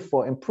of room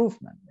for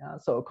improvement. Yeah?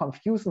 So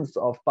confusions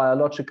of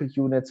biological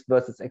units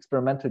versus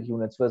experimental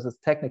units versus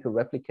technical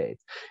replicates.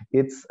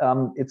 It's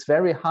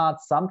very hard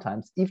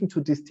sometimes even to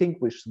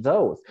distinguish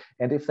those.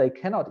 And if they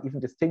cannot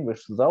even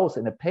distinguish those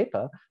in a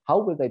paper, how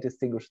will they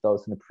distinguish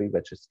those in a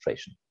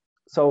pre-registration?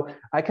 So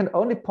I can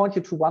only point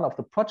you to one of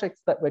the projects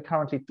that we're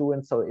currently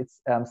doing. So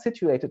it's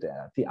situated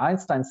at the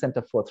Einstein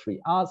Center for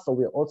 3Rs. So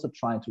we're also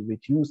trying to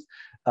reduce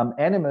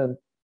animal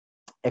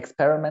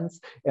experiments,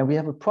 and we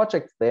have a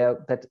project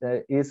there that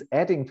is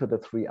adding to the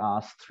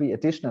 3Rs, 3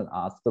 additional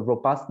Rs, the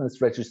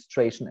robustness,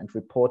 registration, and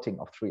reporting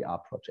of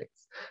 3R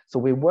projects. So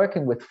we're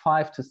working with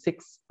 5 to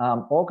 6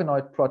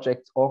 organoid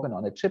projects, organ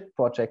on a chip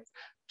projects,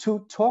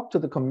 to talk to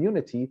the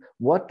community.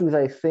 What do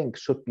they think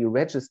should be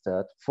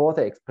registered for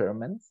their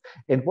experiments,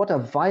 and what are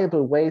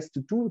viable ways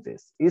to do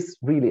this? Is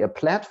really a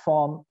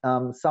platform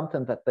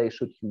something that they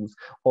should use,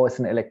 or is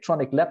an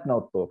electronic lab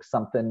notebook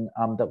something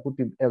that would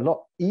be a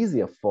lot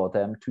easier for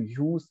them to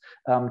use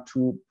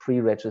to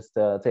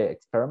pre-register their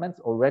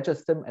experiments, or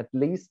register them at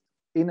least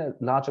in a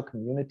larger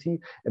community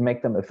and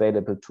make them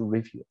available to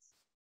reviewers?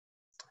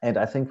 And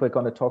I think we're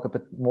going to talk a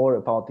bit more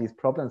about these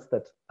problems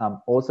that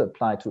also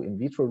apply to in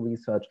vitro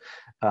research,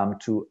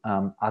 to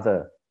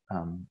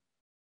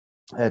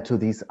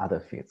these other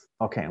fields.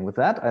 Okay, and with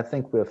that, I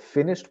think we're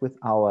finished with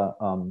our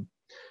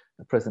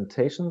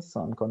presentations.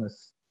 So I'm going to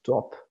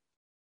stop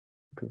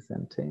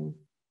presenting.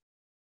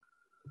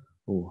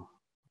 Ooh,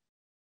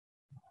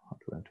 how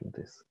do I do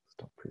this?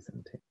 Stop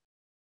presenting.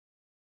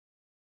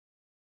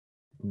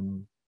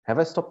 Have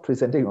I stopped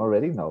presenting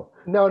already? No.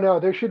 No,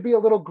 there should be a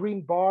little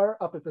green bar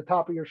up at the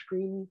top of your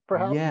screen,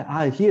 perhaps.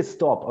 Yeah, here's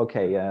stop.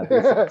 Okay,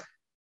 yeah.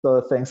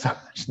 So thanks so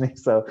much, Nick.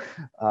 So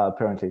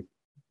apparently.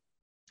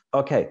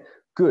 Okay,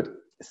 good.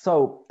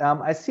 So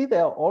I see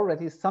there are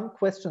already some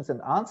questions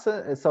and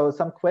answers. So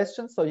some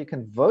questions, so you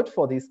can vote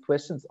for these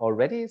questions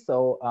already.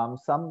 So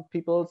some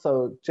people,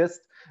 so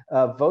just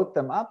vote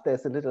them up.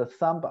 There's a little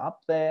thumb up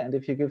there, and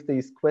if you give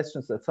these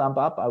questions a thumb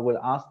up, I will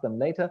ask them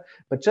later.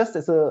 But just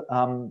as a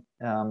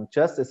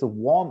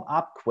warm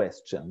up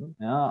question,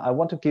 I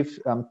want to give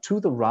to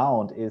the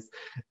round is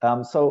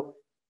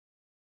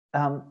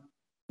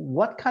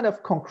what kind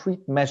of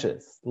concrete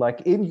measures,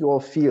 like in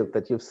your field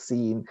that you've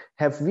seen,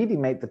 have really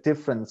made the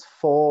difference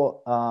for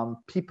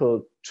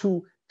people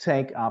to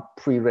take up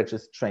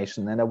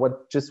pre-registration? And I would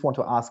just want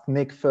to ask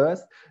Nick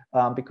first,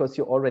 because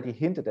you already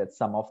hinted at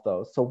some of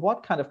those. So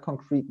what kind of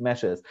concrete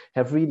measures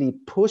have really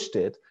pushed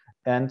it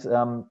and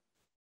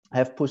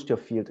have pushed your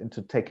field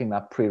into taking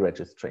up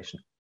pre-registration?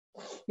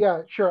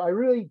 Yeah, sure. I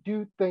really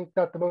do think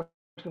that the most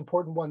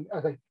important one,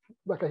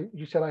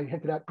 you said, I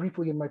hinted at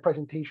briefly in my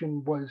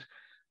presentation, was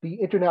the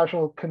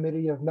International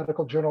Committee of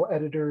Medical Journal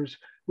Editors,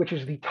 which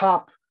is the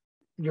top,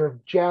 your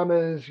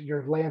JAMAs,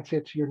 your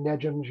Lancets, your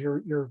NEJMs,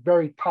 your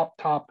very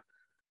top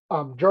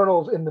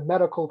journals in the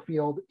medical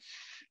field,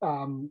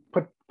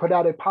 put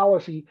out a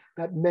policy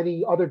that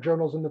many other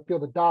journals in the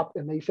field adopt,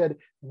 and they said,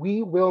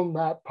 we will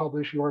not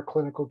publish your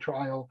clinical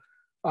trial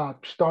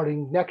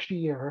starting next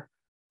year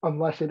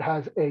unless it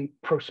has a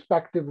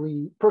prospective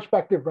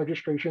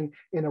registration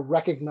in a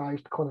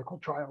recognized clinical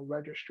trial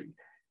registry.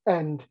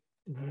 And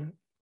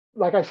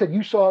like I said,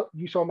 you saw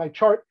my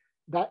chart.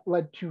 That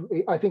led to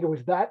I think it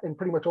was that, and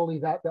pretty much only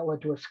that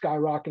led to a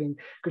skyrocketing,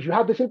 because you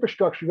have this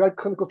infrastructure, you had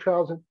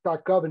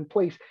clinicaltrials.gov in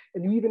place,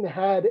 and you even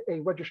had a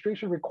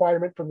registration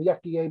requirement from the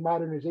FDA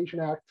Modernization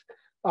Act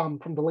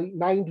from the late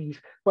 90s,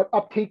 but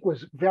uptake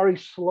was very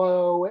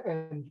slow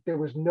and there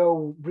was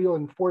no real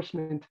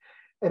enforcement.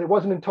 And it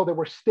wasn't until there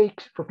were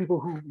stakes for people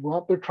who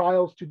want their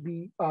trials to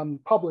be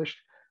published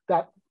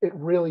that it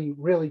really,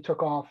 really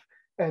took off.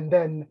 And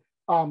then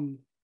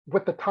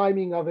with the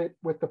timing of it,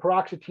 with the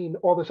paroxetine,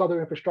 all this other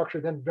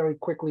infrastructure, then very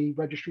quickly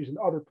registries in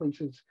other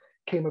places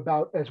came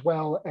about as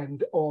well,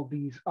 and all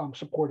these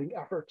supporting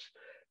efforts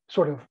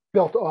sort of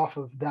built off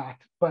of that.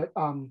 But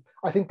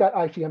I think that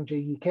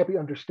ICMJE can't be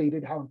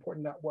understated how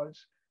important that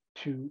was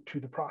to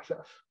the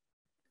process.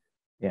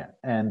 Yeah,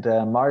 and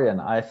Marian,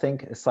 I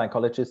think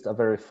psychologists are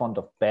very fond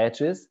of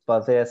badges,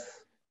 but there's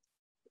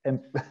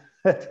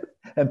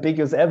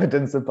ambiguous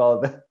evidence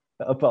about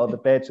the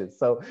badges.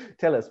 So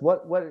tell us,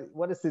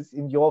 what is this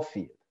in your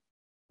field?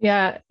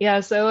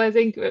 Yeah. So I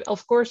think,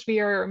 of course, we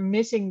are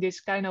missing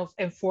this kind of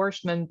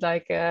enforcement,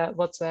 like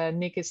what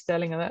Nick is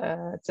telling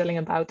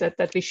about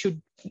that we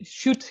should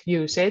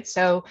use it.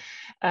 So,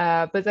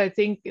 but I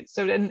think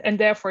so, and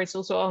therefore it's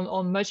also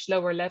on much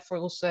lower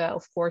levels,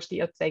 of course,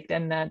 the uptake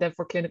than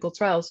for clinical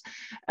trials.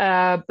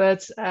 Yeah,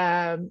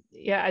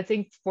 I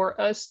think for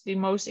us the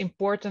most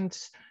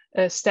important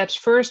steps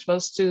first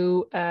was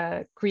to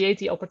create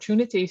the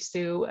opportunities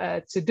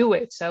to do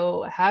it.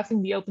 So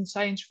having the open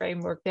science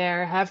framework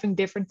there, having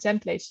different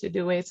templates to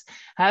do it,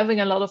 having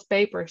a lot of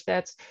papers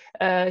that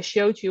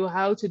showed you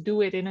how to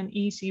do it in an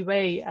easy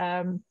way.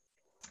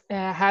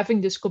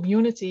 Having this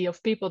community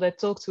of people that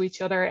talk to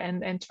each other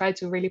and try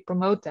to really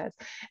promote that,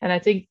 and I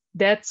think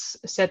that's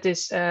set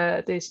this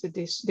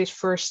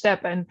first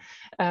step, and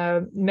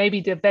maybe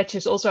the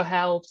badges also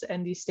helped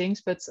and these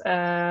things, but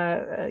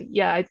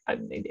yeah,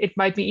 it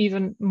might be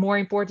even more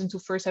important to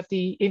first have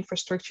the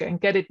infrastructure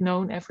and get it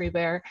known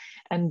everywhere,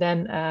 and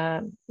then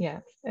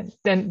yeah, and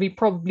then we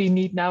probably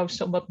need now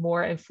somewhat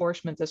more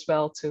enforcement as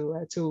well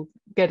to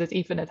get it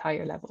even at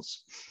higher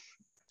levels.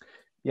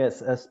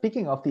 Yes,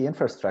 speaking of the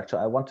infrastructure,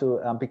 I want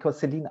to, because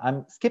Celine,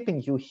 I'm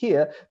skipping you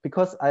here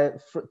because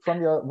from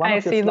your one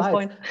of your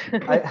slides,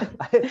 I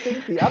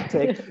think the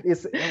uptake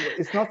is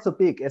not so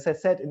big. As I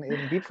said, in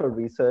vitro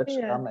research,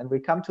 and we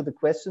come to the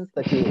questions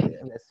that you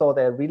saw.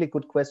 There are really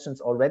good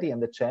questions already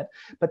in the chat.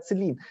 But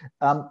Celine,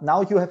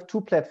 now you have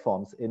two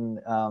platforms in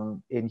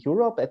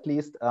Europe at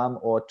least,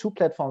 or two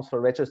platforms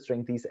for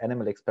registering these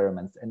animal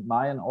experiments. And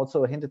Marian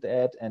also hinted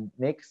at, and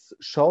Nick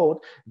showed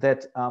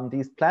that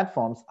these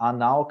platforms are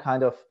now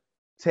kind of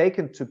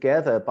taken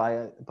together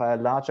by a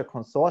larger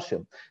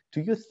consortium. Do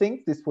you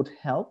think this would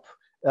help?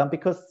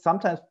 Because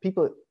sometimes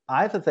people,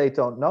 either they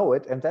don't know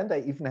it, and then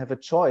they even have a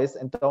choice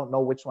and don't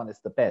know which one is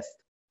the best.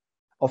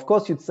 Of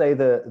course, you'd say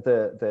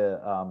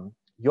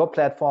your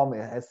platform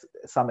has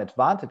some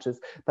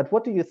advantages, but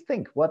what do you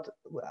think?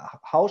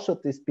 How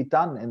should this be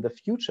done in the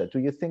future? Do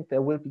you think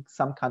there will be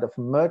some kind of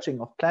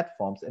merging of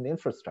platforms and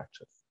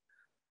infrastructures?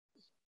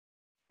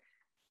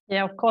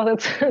 Yeah, of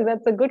course,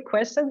 that's a good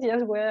question.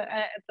 Yes, we're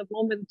at the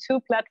moment two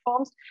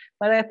platforms,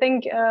 but I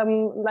think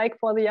like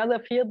for the other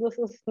field, this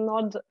is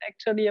not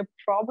actually a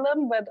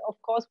problem, but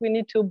of course we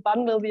need to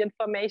bundle the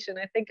information.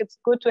 I think it's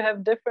good to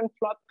have different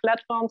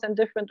platforms and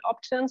different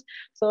options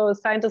so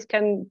scientists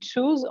can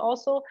choose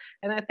also.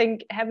 And I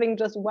think having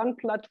just one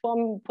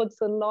platform puts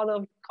a lot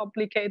of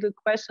complicated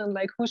questions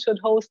like who should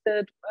host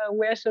it,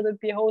 where should it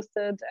be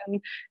hosted,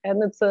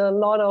 and it's a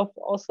lot of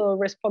also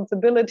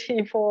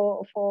responsibility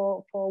for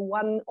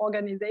one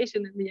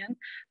organization in the end.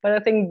 But I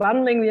think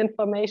bundling the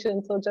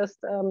information, so just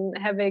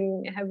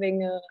having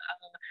a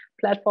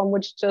platform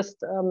which just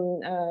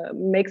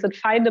makes it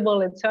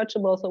findable and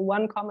searchable, so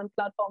one common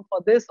platform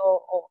for this,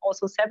 or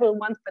also several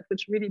ones, but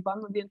which really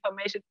bundle the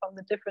information from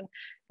the different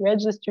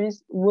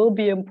registries, will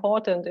be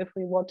important if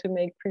we want to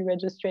make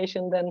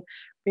pre-registration then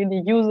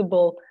really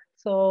usable.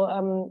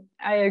 So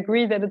I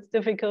agree that it's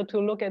difficult to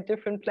look at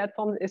different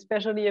platforms,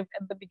 especially if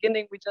at the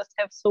beginning we just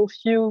have so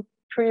few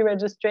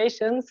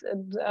pre-registrations.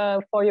 And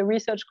for your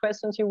research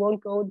questions, you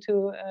won't go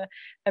to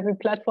every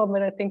platform,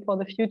 but I think for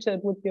the future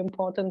it would be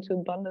important to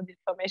bundle the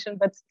information.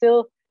 But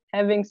still,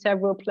 having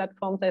several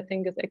platforms, I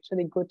think, is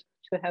actually good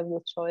to have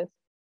this choice.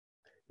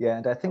 Yeah,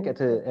 and I think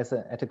at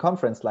a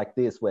conference like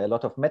this, where a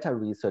lot of meta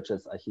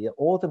researchers are here,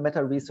 all the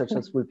meta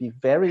researchers will be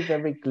very,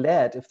 very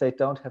glad if they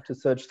don't have to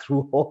search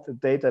through all the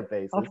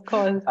databases. Of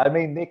course. I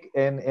mean, Nick,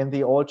 in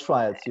the old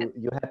trials,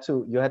 you had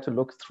to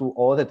look through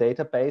all the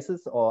databases,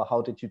 or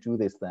how did you do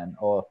this then?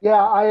 Or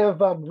yeah, I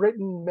have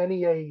written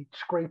many a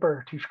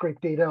scraper to scrape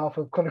data off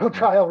of clinical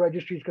trial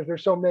registries because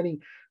there's so many.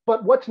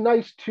 But what's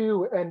nice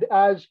too, and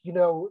as you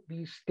know,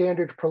 these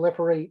standards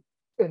proliferate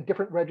and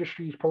different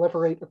registries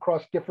proliferate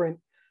across different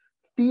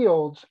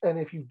fields, and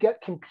if you get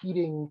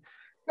competing,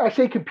 I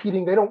say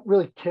competing, they don't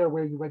really care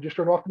where you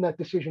register, and often that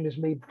decision is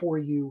made for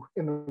you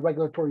in the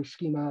regulatory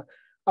schema.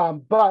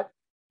 But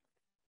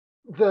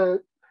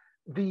the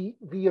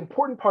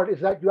important part is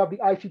that you have the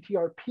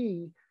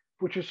ICTRP,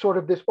 which is sort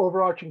of this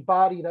overarching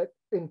body that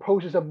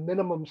imposes a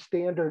minimum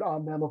standard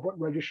on them of what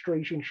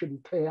registration should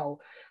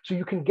entail. So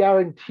you can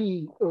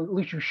guarantee, or at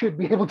least you should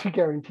be able to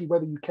guarantee,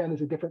 whether you can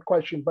is a different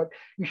question, but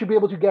you should be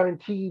able to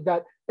guarantee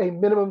that a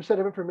minimum set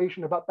of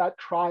information about that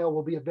trial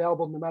will be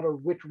available no matter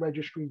which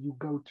registry you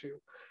go to.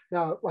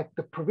 Now, like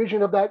the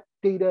provision of that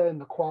data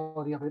and the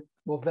quality of it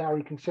will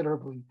vary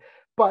considerably,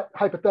 but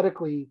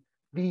hypothetically,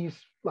 these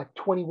like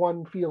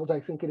 21 fields,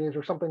 I think it is,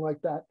 or something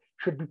like that,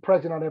 should be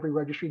present on every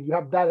registry. You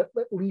have that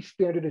at least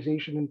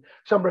standardization, and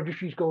some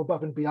registries go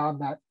above and beyond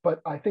that.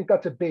 But I think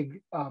that's a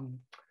big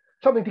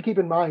something to keep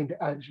in mind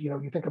as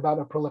you think about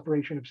a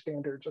proliferation of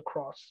standards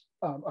across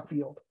a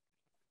field.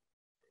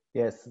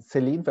 Yes,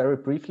 Celine, very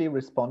briefly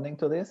responding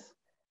to this.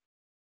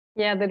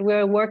 Yeah, that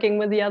we're working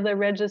with the other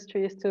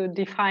registries to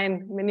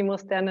define minimal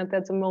standards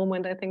at the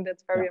moment. I think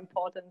that's very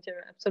important.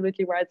 You're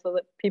absolutely right, so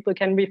that people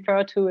can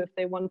refer to if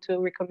they want to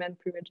recommend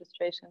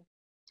pre-registration.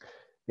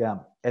 Yeah,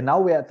 and now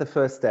we're at the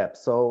first step.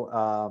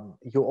 So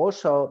you all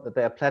show that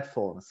there are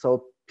platforms.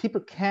 So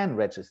people can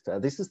register.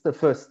 This is the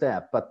first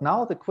step. But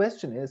now the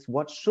question is,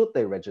 what should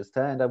they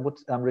register? And I would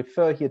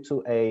refer here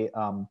to a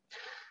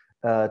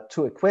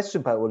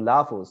question by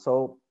Olavo.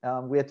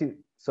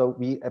 So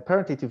we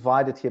apparently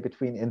divided here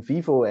between in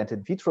vivo and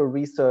in vitro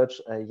research.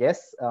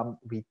 Yes,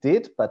 we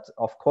did, but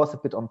of course a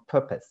bit on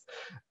purpose.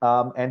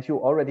 And you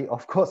already,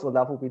 of course,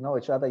 Olavo, we know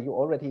each other. You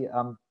already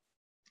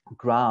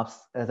graphs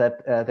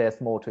that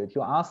there's more to it.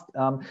 You asked,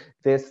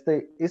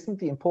 isn't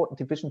the important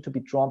division to be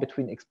drawn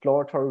between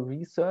exploratory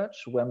research,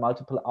 where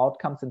multiple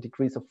outcomes and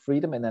degrees of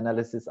freedom in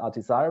analysis are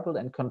desirable,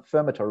 and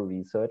confirmatory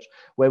research,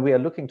 where we are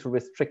looking to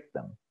restrict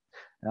them?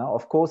 Now,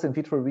 of course, in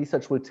vitro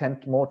research will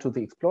tend more to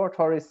the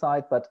exploratory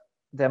side, but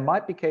there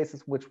might be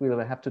cases which we will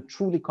have to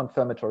truly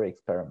confirmatory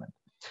experiment.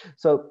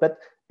 So, but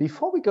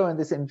before we go in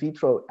this in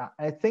vitro,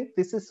 I think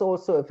this is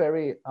also a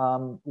very,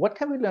 what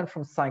can we learn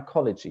from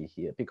psychology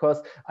here?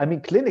 Because, I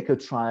mean, clinical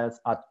trials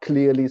are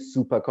clearly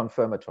super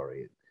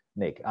confirmatory,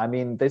 Nick. I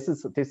mean, this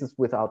is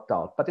without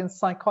doubt. But in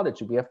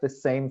psychology, we have the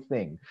same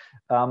thing.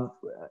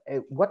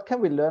 What can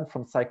we learn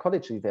from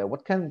psychology there?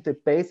 What can the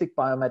basic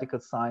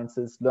biomedical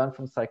sciences learn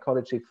from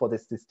psychology for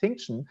this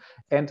distinction?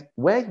 And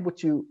where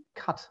would you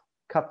cut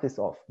this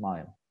off,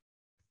 Maya?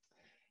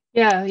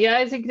 Yeah,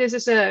 I think this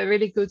is a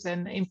really good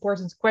and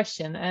important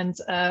question, and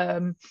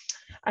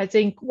I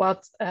think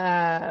what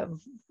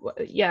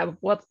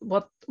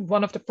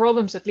one of the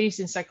problems, at least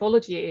in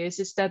psychology,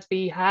 is that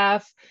we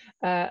have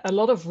a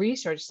lot of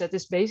research that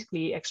is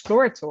basically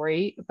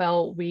exploratory,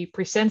 while we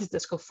present it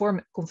as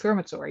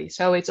confirmatory.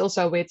 So it's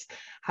also with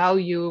how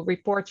you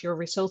report your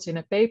results in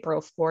a paper,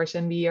 of course,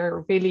 and we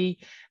are really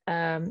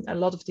a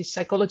lot of these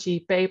psychology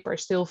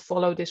papers still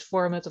follow this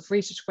format of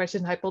research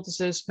question,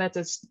 hypothesis,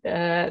 methods,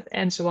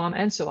 and so on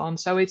and so on.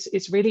 So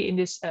it's really in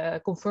this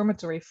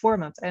confirmatory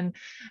format, and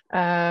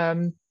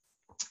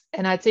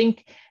I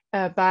think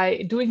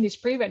by doing these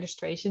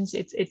pre-registrations,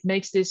 it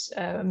makes this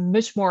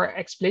much more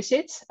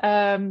explicit,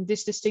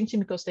 this distinction,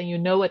 because then you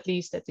know at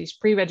least that these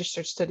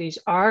pre-registered studies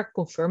are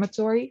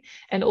confirmatory.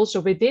 And also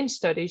within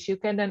studies, you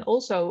can then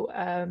also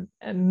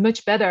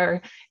much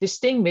better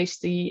distinguish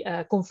the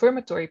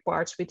confirmatory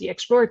parts with the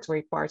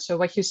exploratory parts. So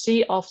what you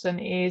see often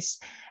is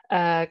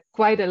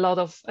quite a lot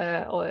of,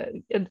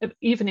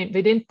 even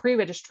within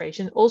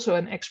pre-registration, also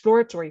an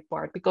exploratory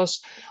part,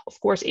 because of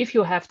course, if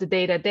you have the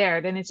data there,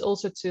 then it's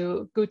also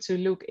good to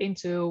look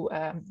into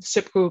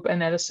subgroup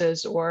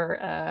analysis or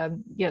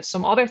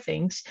some other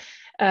things,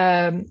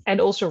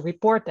 and also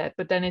report that.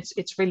 But then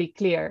it's really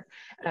clear,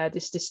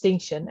 this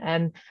distinction,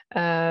 and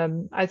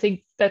I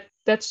think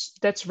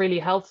that's really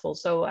helpful.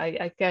 So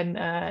I can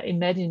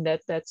imagine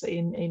that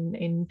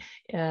in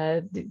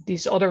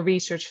these other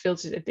research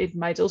fields, it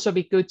might also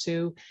be good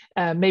to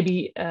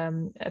maybe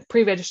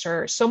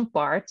pre-register some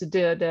part,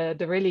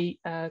 the really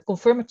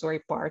confirmatory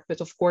part,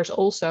 but of course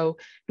also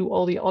do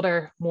all the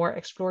other more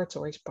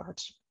exploratory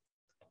parts.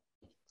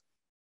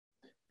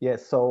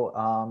 Yes. So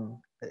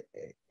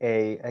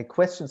a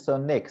question. So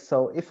Nick,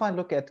 so if I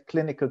look at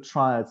clinical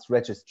trials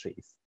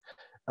registries,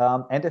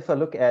 and if I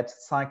look at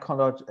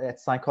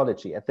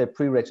psychology, at their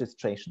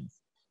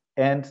pre-registrations,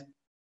 and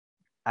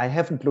I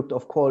haven't looked,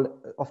 of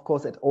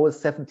course, at all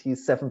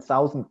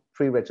 77,000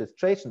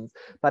 pre-registrations,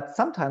 but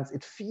sometimes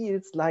it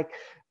feels like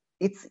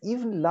it's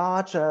even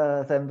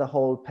larger than the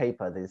whole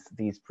paper,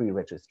 these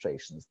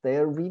pre-registrations.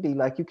 They're really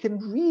like, you can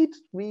read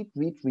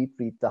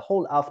the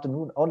whole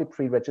afternoon, only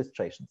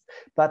pre-registrations.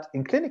 But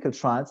in clinical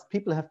trials,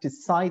 people have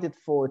decided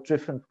for a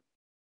different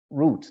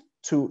route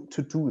to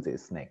do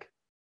this, Nick.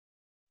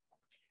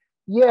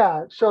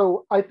 Yeah,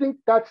 so I think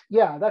that's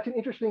an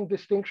interesting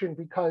distinction,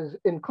 because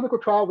in clinical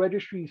trial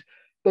registries,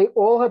 they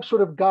all have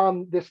sort of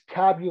gone this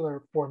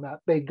tabular format.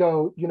 They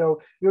go,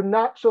 you're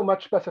not so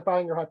much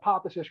specifying your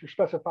hypothesis, you're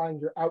specifying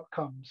your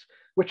outcomes,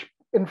 which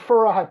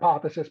infer a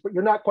hypothesis, but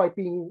you're not quite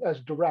being as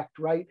direct,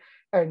 right?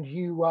 And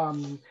you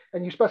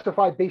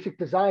specify basic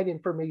design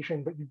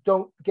information, but you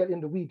don't get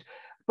into weeds.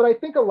 But I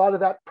think a lot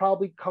of that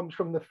probably comes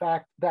from the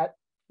fact that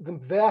the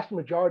vast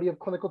majority of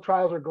clinical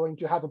trials are going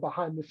to have a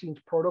behind-the-scenes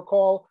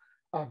protocol,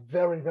 a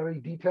very, very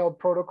detailed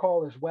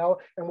protocol as well.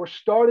 And we're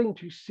starting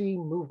to see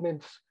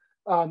movements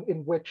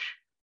in which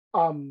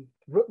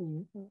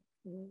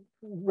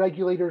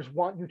regulators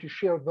want you to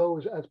share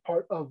those as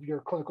part of your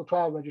clinical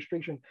trial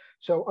registration.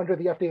 So under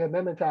the FDA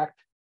Amendments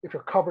Act, if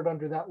you're covered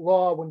under that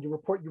law, when you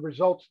report your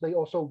results, they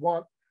also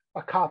want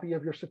a copy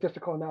of your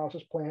statistical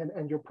analysis plan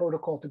and your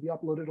protocol to be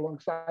uploaded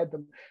alongside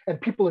them. And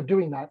people are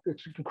doing that.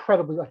 It's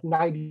incredibly, like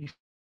 90%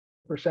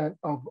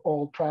 of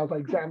all trials I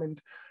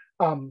examined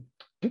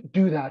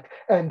do that.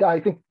 And I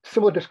think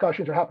similar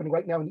discussions are happening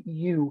right now in the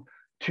EU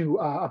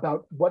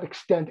about what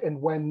extent and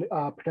when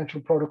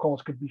potential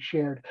protocols could be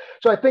shared.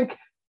 So I think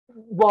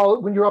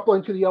when you're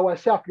uploading to the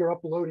OSF, you're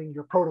uploading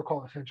your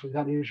protocol, essentially.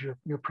 That is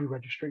your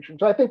pre-registration.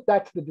 So I think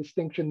that's the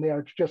distinction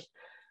there. It's just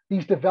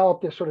these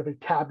developed as sort of a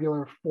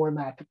tabular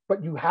format,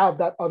 but you have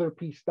that other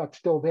piece that's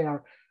still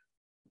there.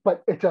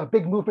 But it's a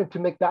big movement to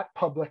make that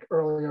public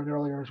earlier and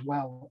earlier as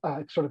well.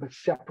 It's sort of a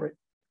separate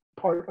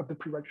part of the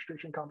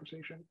pre-registration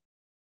conversation.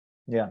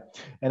 Yeah,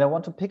 and I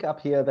want to pick up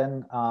here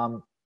then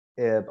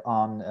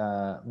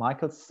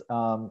Michael's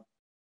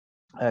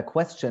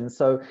question.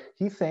 So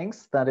he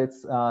thinks that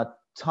it's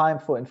time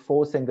for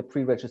enforcing the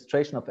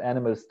pre-registration of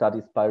animal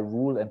studies by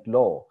rule and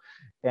law.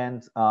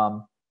 And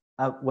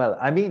well,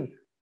 I mean,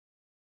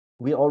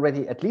 we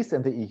already, at least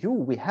in the EU,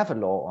 we have a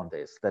law on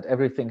this, that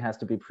everything has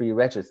to be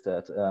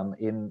pre-registered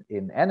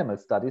in animal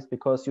studies,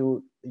 because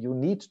you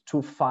need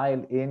to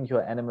file in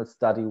your animal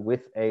study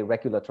with a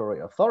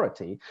regulatory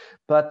authority.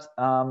 But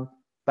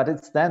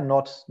it's then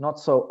not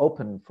so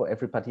open for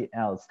everybody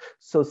else.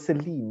 So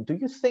Celine, do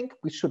you think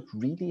we should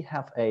really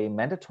have a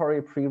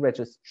mandatory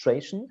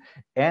pre-registration?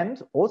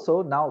 And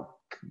also now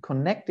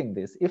connecting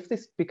this, if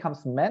this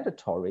becomes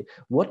mandatory,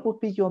 what would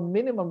be your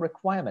minimum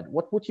requirement?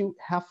 What would you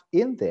have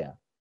in there?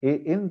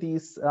 In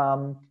these,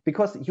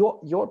 because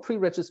your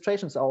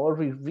pre-registrations are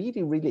already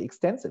really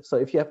extensive. So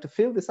if you have to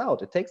fill this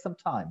out, it takes some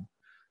time.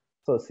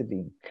 So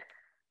Celine.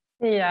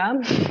 Yeah,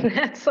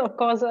 that's of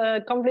course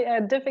a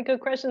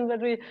difficult question,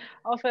 but we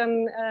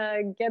often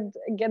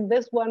get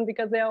this one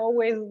because they're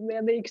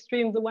the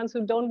extremes, the ones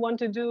who don't want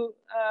to do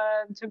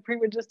to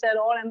pre-register at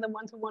all, and the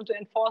ones who want to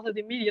enforce it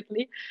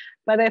immediately.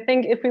 But I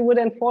think if we would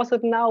enforce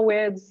it now,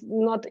 where it's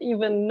not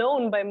even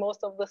known by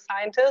most of the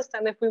scientists,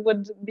 and if we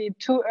would be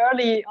too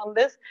early on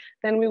this,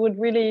 then we would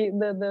really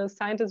the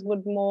scientists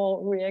would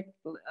more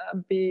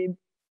be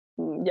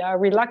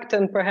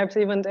reluctant perhaps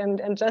even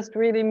and just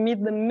really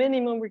meet the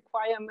minimum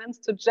requirements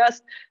to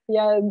just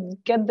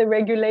get the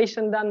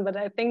regulation done. But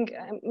I think,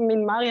 I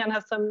mean, Marian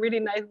has some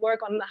really nice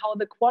work on how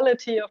the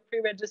quality of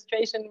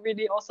pre-registration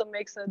really also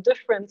makes a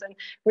difference and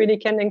really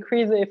can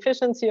increase the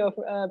efficiency of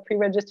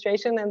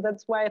pre-registration. And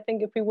that's why I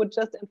think if we would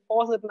just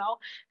enforce it now,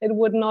 it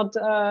would not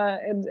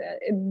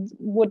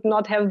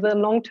have the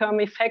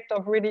long-term effect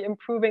of really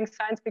improving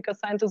science, because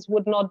scientists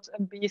would not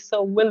be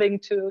so willing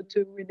to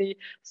really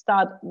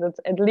start. That's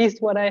at least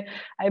what I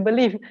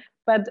believe.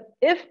 But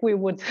if we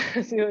would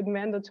do it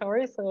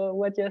mandatory, so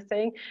what you're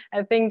saying,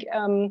 I think,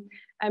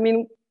 I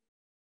mean,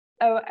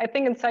 I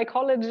think in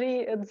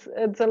psychology,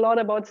 it's a lot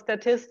about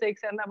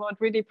statistics and about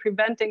really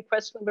preventing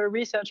questionable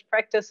research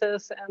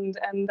practices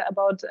and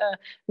about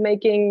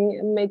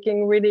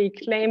making really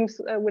claims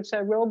which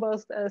are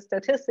robust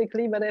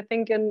statistically. But I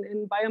think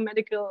in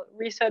biomedical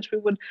research, we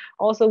would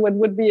also, what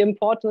would be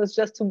important is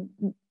just to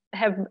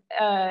have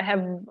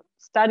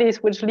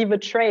studies which leave a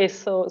trace.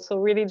 So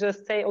really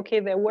just say, okay,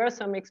 there were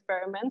some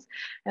experiments.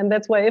 And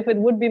that's why if it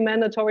would be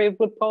mandatory, it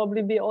would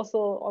probably be also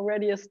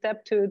already a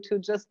step to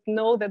just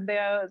know that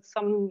there are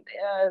some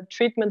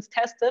treatments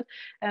tested,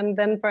 and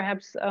then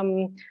perhaps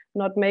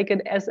not make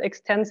it as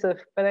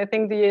extensive. But I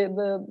think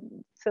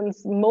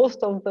since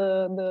most of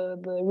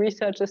the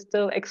research is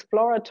still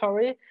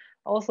exploratory,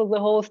 also the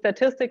whole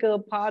statistical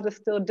part is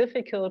still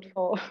difficult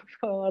for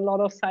a lot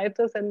of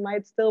scientists and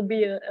might still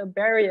be a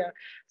barrier.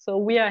 So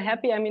we are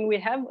happy. I mean, we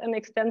have an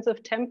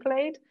extensive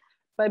template,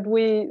 but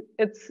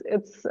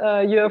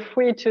you're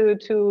free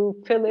to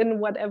fill in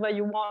whatever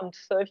you want.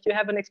 So if you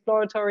have an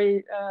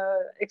exploratory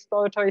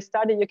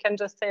study, you can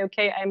just say,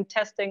 okay, I'm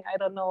testing, I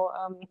don't know,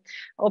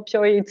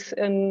 opioids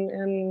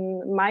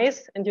in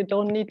mice, and you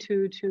don't need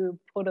to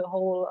put a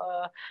whole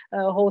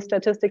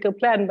statistical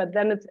plan. But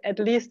then at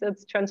least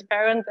it's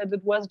transparent that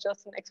it was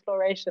just an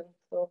exploration.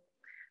 So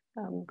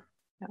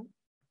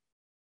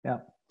yeah,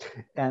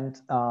 and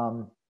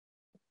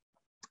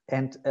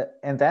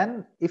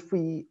then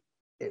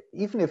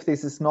even if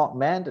this is not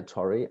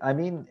mandatory, I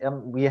mean,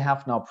 we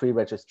have now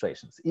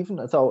pre-registrations, even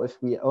though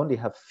if we only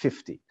have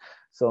 50.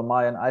 So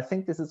Marian, I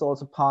think this is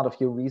also part of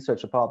your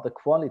research about the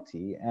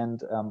quality.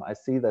 And I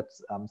see that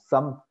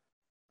some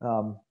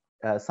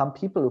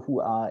people who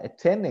are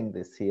attending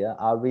this here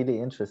are really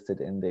interested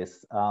in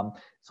this.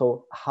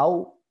 So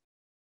how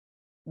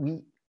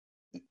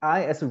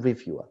I as a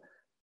reviewer,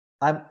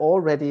 I'm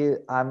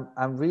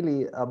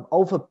really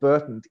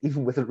overburdened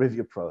even with the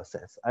review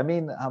process. I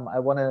mean, I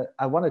want to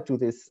do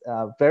this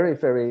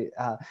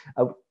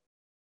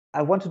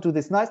I want to do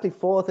this nicely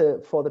for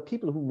the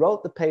people who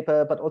wrote the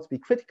paper, but also be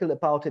critical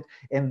about it.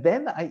 And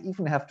then I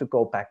even have to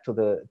go back to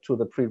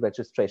the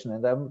pre-registration.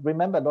 And I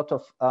remember a lot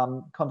of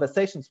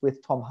conversations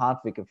with Tom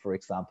Hartwig, for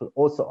example,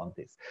 also on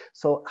this.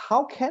 So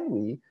how can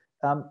we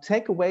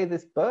take away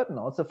this burden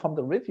also from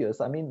the reviewers?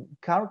 I mean,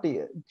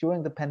 currently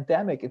during the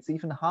pandemic, it's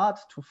even hard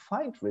to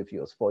find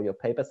reviewers for your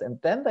papers,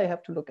 and then they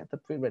have to look at the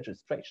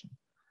pre-registration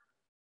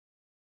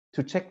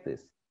to check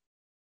this.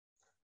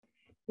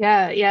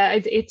 Yeah,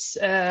 it's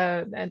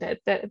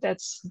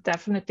that's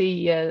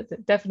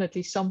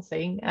definitely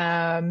something.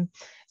 It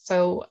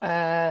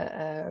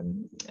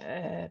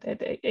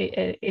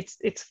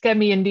can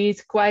be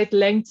indeed quite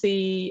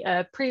lengthy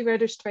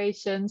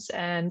pre-registrations,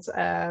 and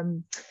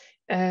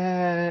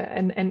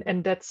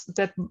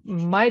that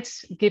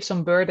might give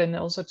some burden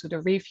also to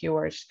the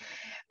reviewers.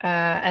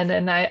 And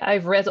then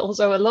I've read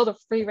also a lot of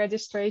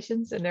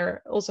pre-registrations, and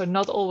they're also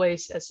not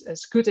always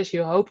as good as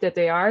you hope that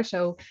they are.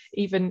 So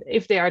even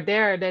if they are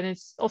there, then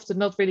it's often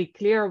not really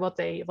clear what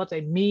they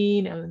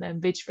mean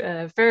and which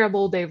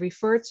variable they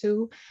refer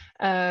to.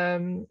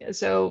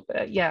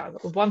 Yeah,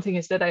 one thing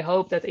is that I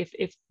hope that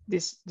if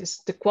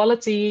the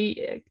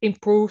quality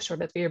improves, or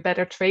that we are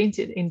better trained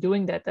in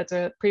doing that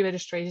the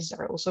pre-registrations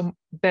are also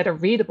better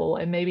readable,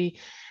 and maybe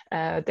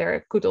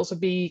there could also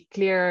be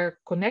clear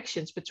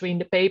connections between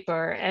the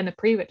paper and a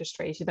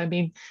pre-registration. I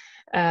mean,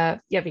 yeah,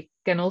 we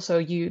can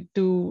also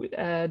do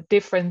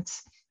different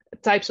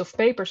types of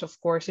papers, of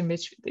course, in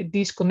which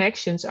these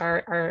connections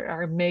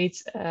are made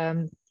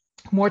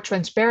more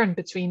transparent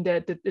between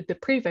the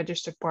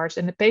pre-registered parts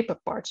and the paper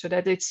part, so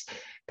that it's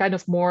kind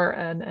of more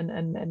a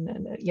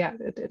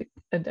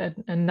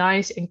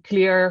nice and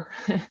clear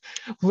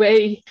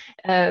way,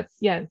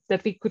 yeah,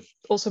 that we could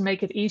also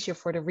make it easier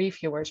for the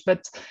reviewers.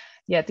 But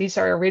yeah, these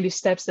are really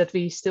steps that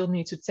we still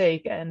need to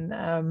take,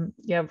 and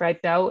yeah, right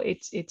now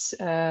it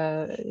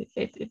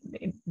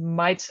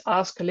might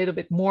ask a little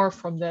bit more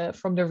from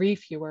the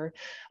reviewer.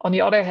 On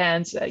the other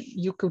hand,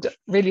 you could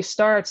really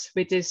start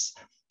with this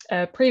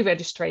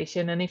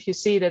pre-registration, and if you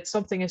see that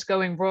something is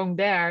going wrong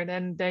there,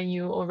 then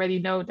you already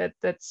know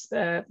that's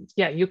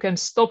yeah, you can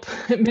stop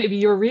maybe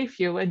your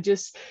review and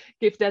just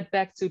give that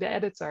back to the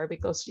editor,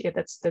 because yeah,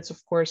 that's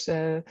of course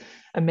a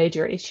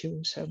major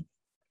issue. So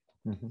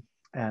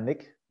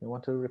Nick, you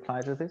want to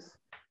reply to this?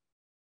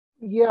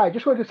 Yeah, I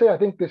just wanted to say I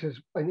think this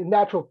is a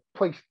natural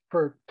place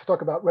to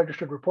talk about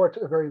registered reports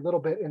a very little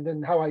bit, and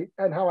then how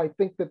I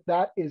think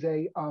that is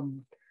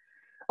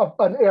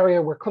an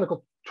area where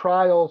clinical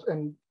trials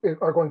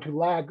are going to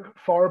lag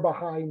far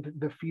behind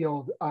the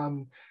field.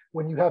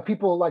 When you have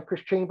people like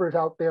Chris Chambers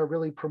out there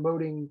really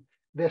promoting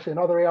this in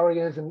other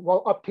areas, and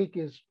while uptake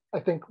is,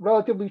 I think,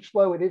 relatively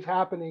slow, it is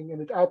happening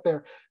and it's out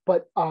there.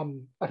 But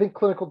I think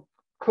clinical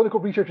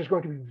research is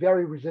going to be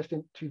very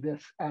resistant to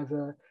this as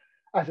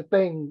a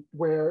thing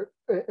where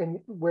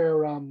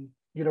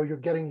you know, you're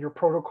getting your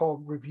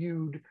protocol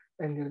reviewed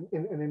and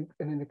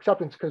in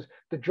acceptance, because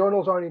the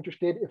journals aren't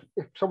interested.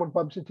 If someone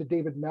bumps into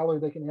David Meller,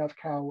 they can ask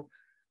how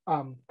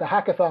the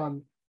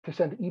hackathon to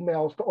send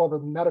emails to all the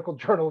medical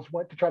journals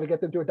went to try to get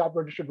them to adopt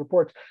registered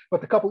reports.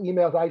 But the couple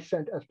emails I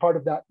sent as part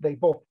of that, they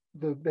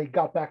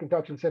got back in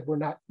touch and said,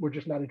 we're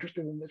just not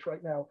interested in this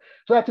right now.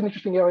 So that's an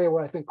interesting area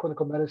where I think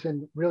clinical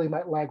medicine really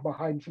might lag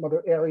behind some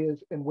other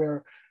areas, and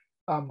where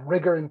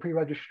rigor in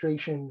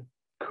pre-registration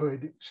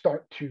could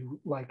start to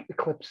like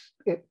eclipse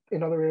it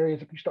in other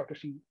areas if you start to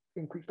see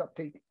increased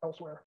uptake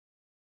elsewhere.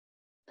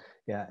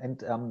 Yeah,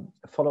 and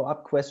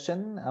follow-up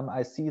question.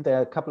 I see there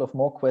are a couple of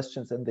more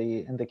questions in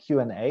the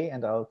Q&A,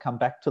 and I'll come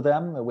back to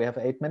them. We have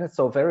 8 minutes,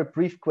 so a very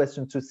brief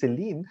question to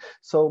Celine.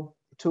 So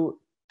to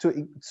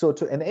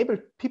enable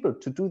people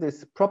to do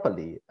this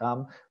properly,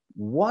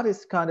 what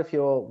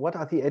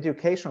are the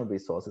educational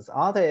resources?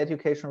 Are there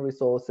educational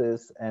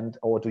resources,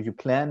 or do you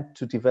plan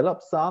to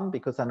develop some?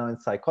 Because I know in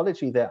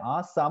psychology there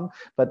are some,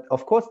 but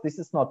of course this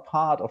is not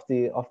part of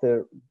the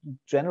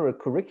general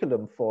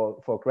curriculum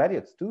for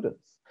graduate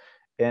students.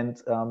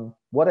 And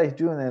what are you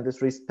doing in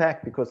this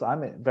respect? Because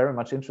I'm very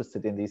much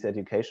interested in these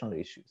educational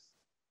issues.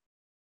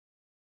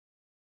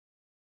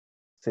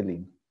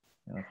 Celine,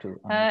 you have to.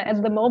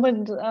 At the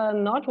moment,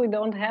 not. We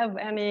don't have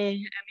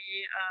any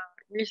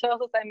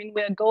resources. I mean,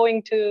 we are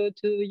going to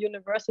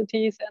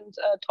universities and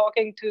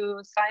talking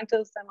to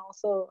scientists, and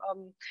also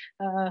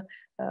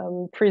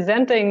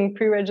presenting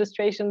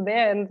pre-registration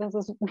there, and this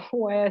is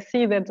where I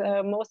see that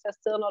most are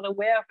still not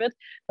aware of it.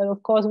 But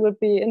of course, it would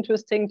be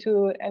interesting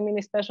to, I mean,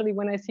 especially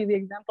when I see the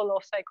example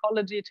of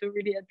psychology, to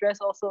really address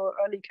also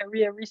early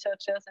career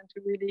researchers and to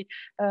really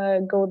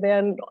go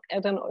there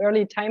at an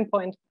early time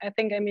point. I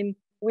think, I mean,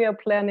 we are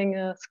planning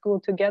a school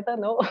together,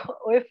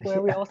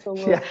 where we also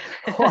will. Yeah.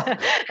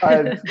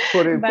 I'm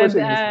pushing this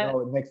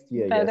next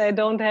year. But yes. I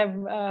don't have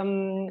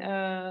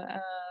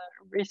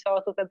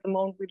resources at the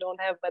moment. We don't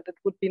have, but it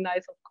would be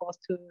nice, of course,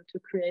 to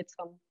create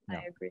some. Yeah.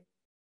 I agree.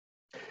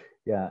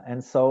 Yeah,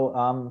 and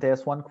so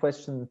there's one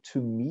question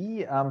to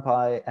me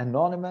by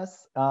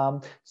Anonymous.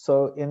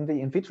 So in the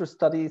in vitro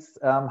studies,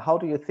 how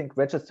do you think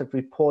registered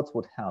reports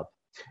would help?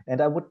 And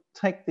I would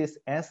take this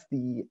as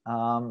the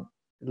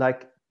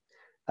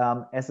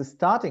as a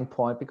starting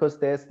point, because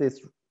there's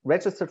this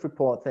registered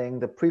report thing,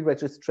 the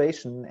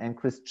pre-registration, and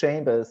Chris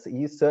Chambers,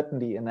 he's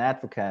certainly an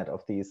advocate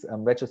of these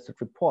registered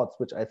reports,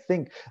 which I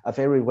think are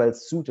very well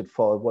suited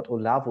for what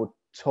Olavo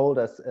told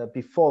us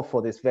before,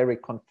 for this very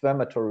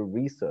confirmatory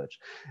research.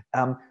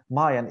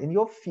 Marian, in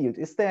your field,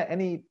 is there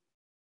any,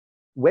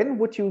 when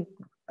would you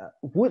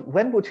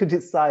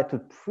decide to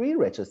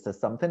pre-register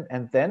something,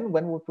 and then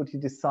when would you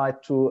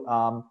decide to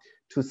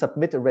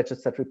submit a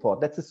registered report?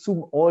 Let's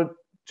assume all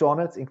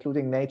journals,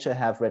 including Nature,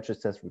 have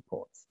registered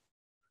reports.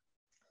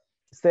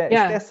 Is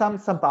there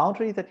some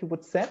boundary that you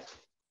would set?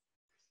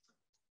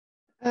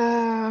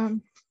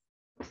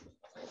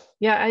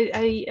 Yeah,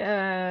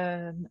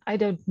 I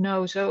don't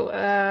know. So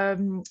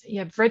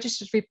yeah,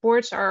 registered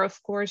reports are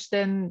of course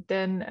then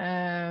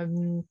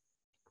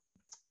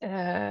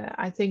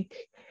I think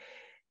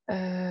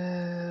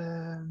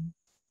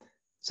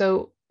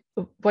so.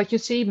 What you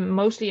see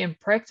mostly in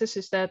practice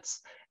is that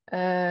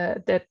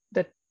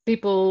that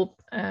people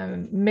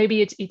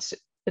maybe it's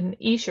an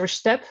easier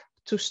step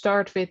to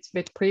start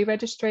with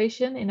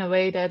pre-registration in a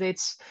way that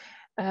it's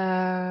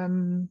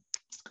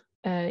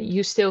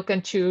you still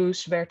can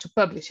choose where to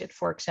publish it,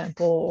 for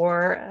example,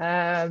 or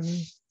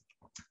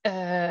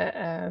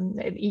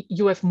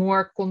you have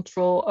more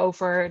control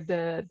over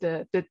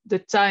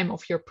the time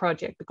of your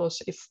project,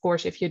 because of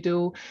course if you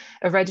do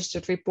a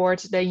registered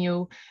report, then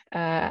you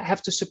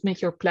have to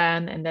submit your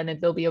plan, and then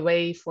it will be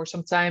away for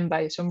some time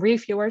by some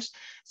reviewers.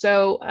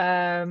 So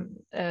I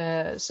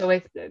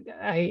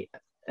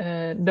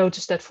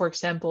noticed that, for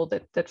example,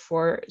 that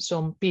for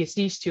some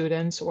PhD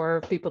students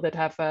or people that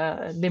have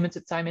a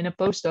limited time in a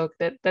postdoc,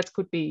 that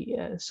could be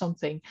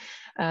something.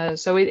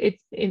 So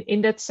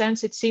in that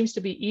sense, it seems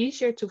to be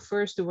easier to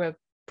first do a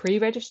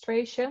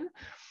pre-registration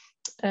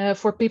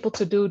for people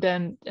to do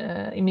than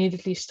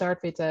immediately start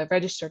with a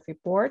registered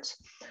report.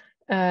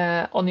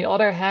 On the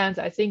other hand,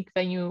 I think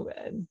when you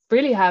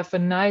really have a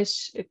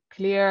nice,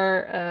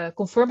 clear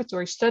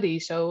confirmatory study,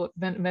 so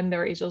when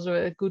there is also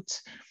a good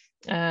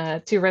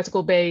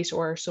theoretical base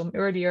or some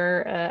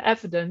earlier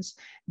evidence,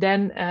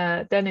 then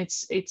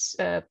it's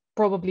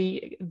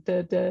probably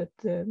a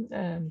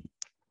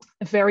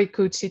very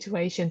good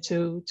situation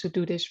to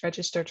do this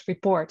registered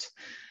report.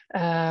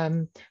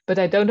 But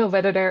I don't know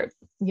whether there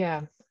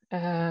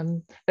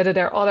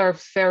are other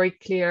very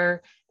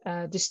clear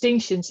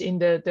distinctions in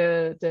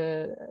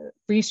the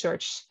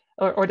research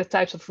or the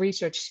types of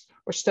research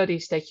or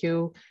studies that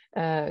you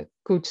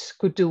could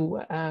do.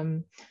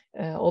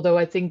 Although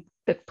I think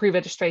that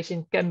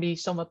pre-registration can be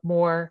somewhat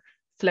more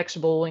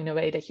flexible in a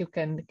way that you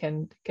can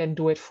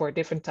do it for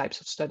different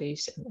types of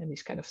studies and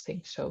these kind of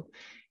things. So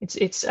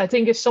I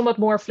think it's somewhat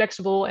more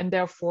flexible and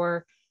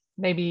therefore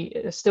maybe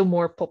still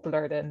more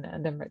popular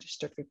than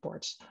registered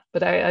reports.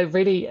 But I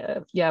really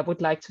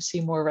would like to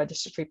see more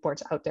registered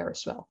reports out there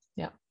as well.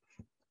 Yeah.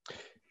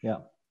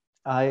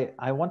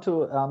 I want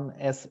to,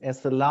 as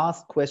the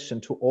last question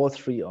to all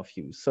three of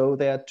you. So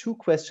there are two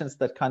questions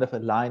that kind of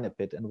align a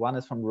bit, and one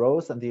is from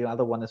Rose and the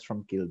other one is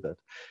from Gilbert.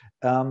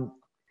 One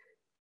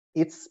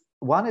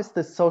is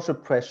the social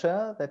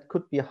pressure that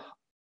could be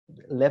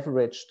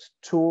leveraged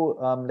to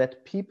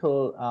let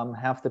people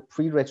have the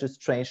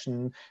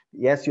pre-registration.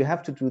 Yes, you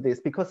have to do this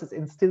because it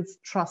instills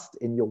trust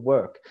in your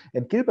work.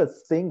 And Gilbert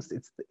thinks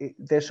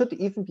there should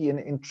even be an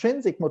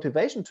intrinsic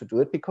motivation to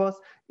do it because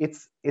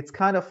it's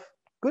kind of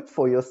good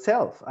for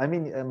yourself. I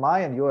mean,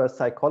 Mayan, you're a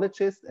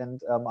psychologist,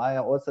 and I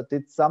also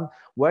did some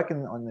work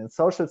in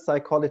social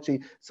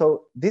psychology.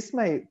 So this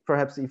may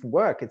perhaps even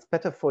work. It's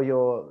better for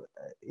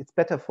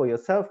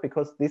yourself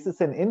because this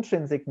is an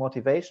intrinsic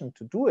motivation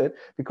to do it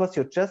because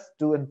you're just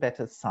doing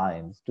better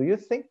science. Do you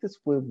think this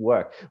will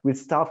work? We'll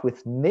start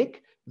with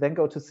Nick, then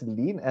go to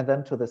Celine, and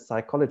then to the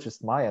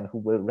psychologist Mayan, who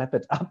will wrap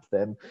it up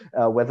then,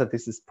 whether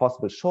this is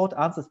possible. Short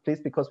answers, please,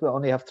 because we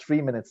only have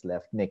 3 minutes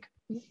left. Nick.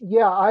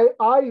 Yeah,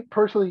 I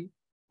personally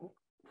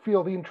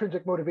feel the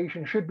intrinsic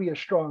motivation should be a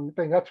strong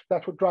thing.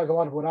 That's what drives a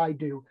lot of what I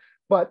do.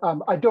 But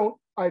I'm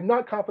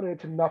not confident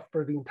it's enough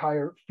for the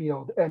entire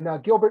field. And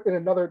Gilbert, in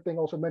another thing,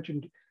 also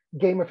mentioned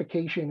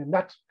gamification, and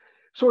that's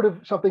sort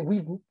of something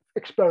we've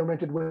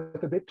experimented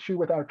with a bit too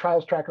with our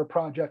trials tracker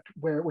project,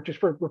 which is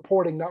for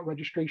reporting, not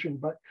registration,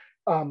 but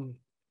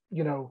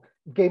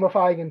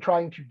gamifying and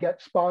trying to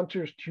get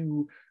sponsors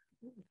to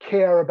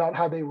care about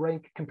how they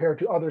rank compared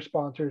to other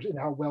sponsors and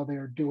how well they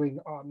are doing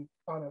on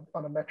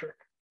a metric.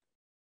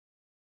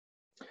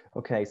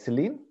 Okay,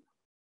 Celine?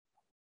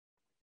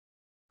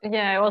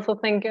 Yeah, I also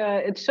think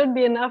it should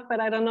be enough,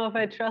 but I don't know if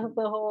I trust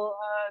the whole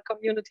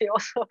community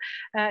also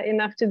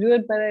enough to do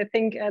it. But I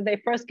think they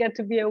first get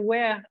to be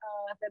aware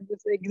that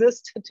this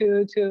exists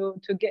to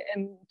get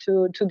and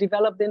to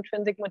develop the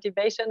intrinsic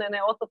motivation. And I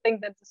also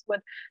think that is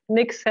what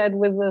Nick said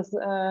with this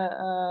with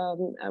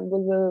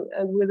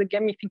the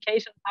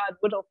gamification part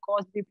would of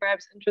course be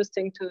perhaps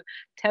interesting to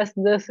test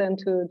this and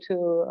to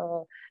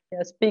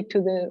speak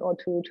to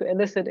to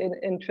elicit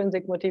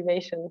intrinsic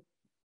motivation.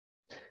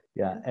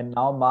 Yeah, and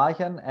now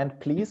Marjan, and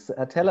please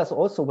tell us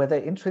also whether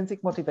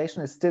intrinsic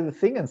motivation is still a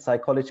thing in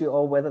psychology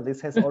or whether this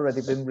has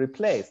already been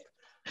replaced.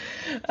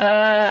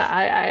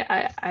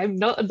 I'm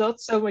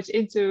not so much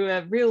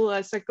into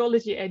real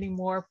psychology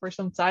anymore for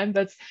some time,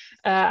 but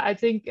I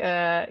think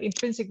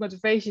intrinsic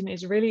motivation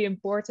is really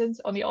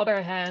important. On the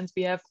other hand,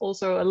 we have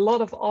also a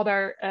lot of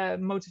other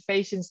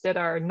motivations that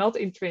are not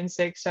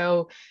intrinsic.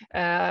 So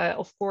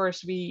of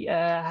course we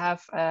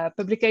have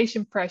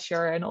publication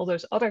pressure and all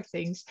those other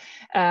things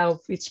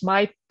which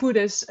might put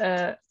us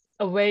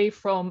away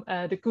from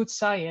the good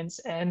science,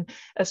 and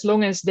as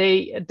long as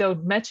they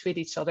don't match with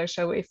each other,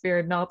 so if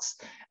we're not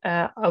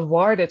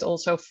awarded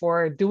also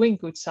for doing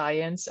good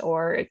science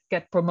or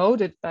get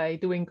promoted by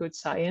doing good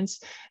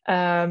science,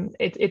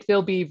 it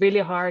will be really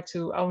hard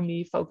to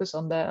only focus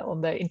on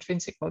the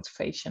intrinsic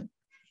motivation.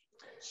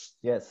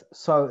 Yes,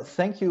 so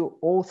thank you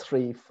all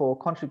three for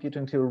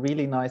contributing to a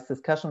really nice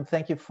discussion.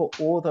 Thank you for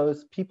all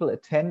those people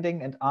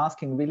attending and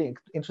asking really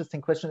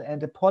interesting questions,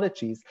 and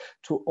apologies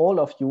to all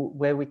of you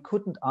where we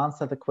couldn't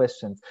answer the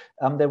questions.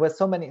 There were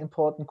so many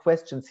important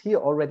questions here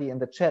already in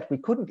the chat. We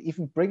couldn't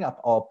even bring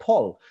up our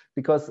poll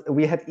because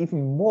we had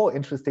even more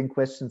interesting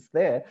questions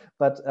there.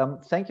 But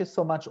thank you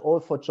so much all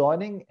for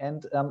joining,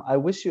 and I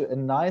wish you a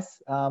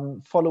nice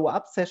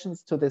follow-up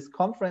sessions to this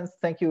conference.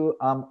 Thank you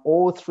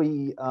all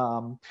three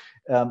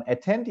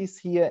attendees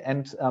here,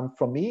 and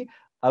from me,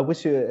 I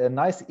wish you a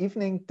nice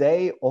evening,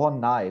 day, or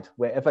night,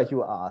 wherever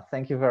you are.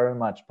 Thank you very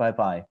much.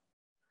 Bye-bye.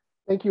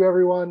 Thank you,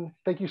 everyone.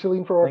 Thank you,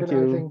 Celine, for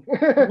organizing.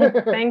 Thank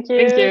you. Thank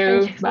you.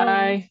 Thank you.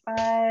 Bye.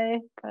 Bye.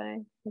 Bye.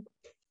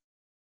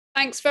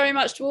 Thanks very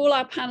much to all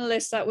our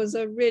panelists. That was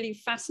a really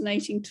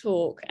fascinating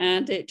talk,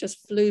 and it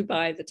just flew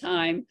by the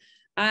time.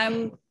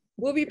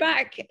 We'll be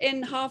back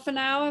in half an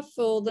hour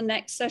for the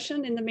next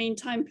session. In the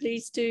meantime,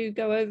 please do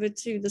go over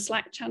to the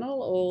Slack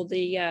channel or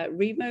the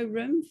Remo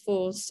room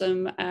for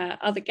some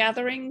other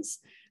gatherings,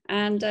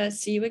 and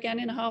see you again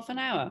in half an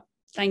hour.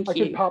 Thank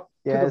you. I could pop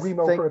to the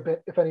Remo for a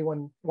bit if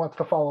anyone wants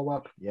to follow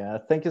up. Yeah,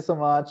 thank you so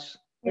much.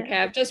 Okay,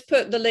 I've just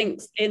put the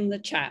links in the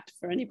chat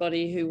for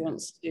anybody who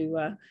wants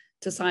to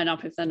sign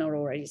up if they're not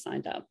already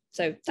signed up.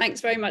 So thanks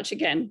very much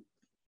again.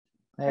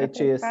 Hey,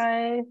 cheers.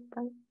 Bye.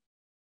 Bye.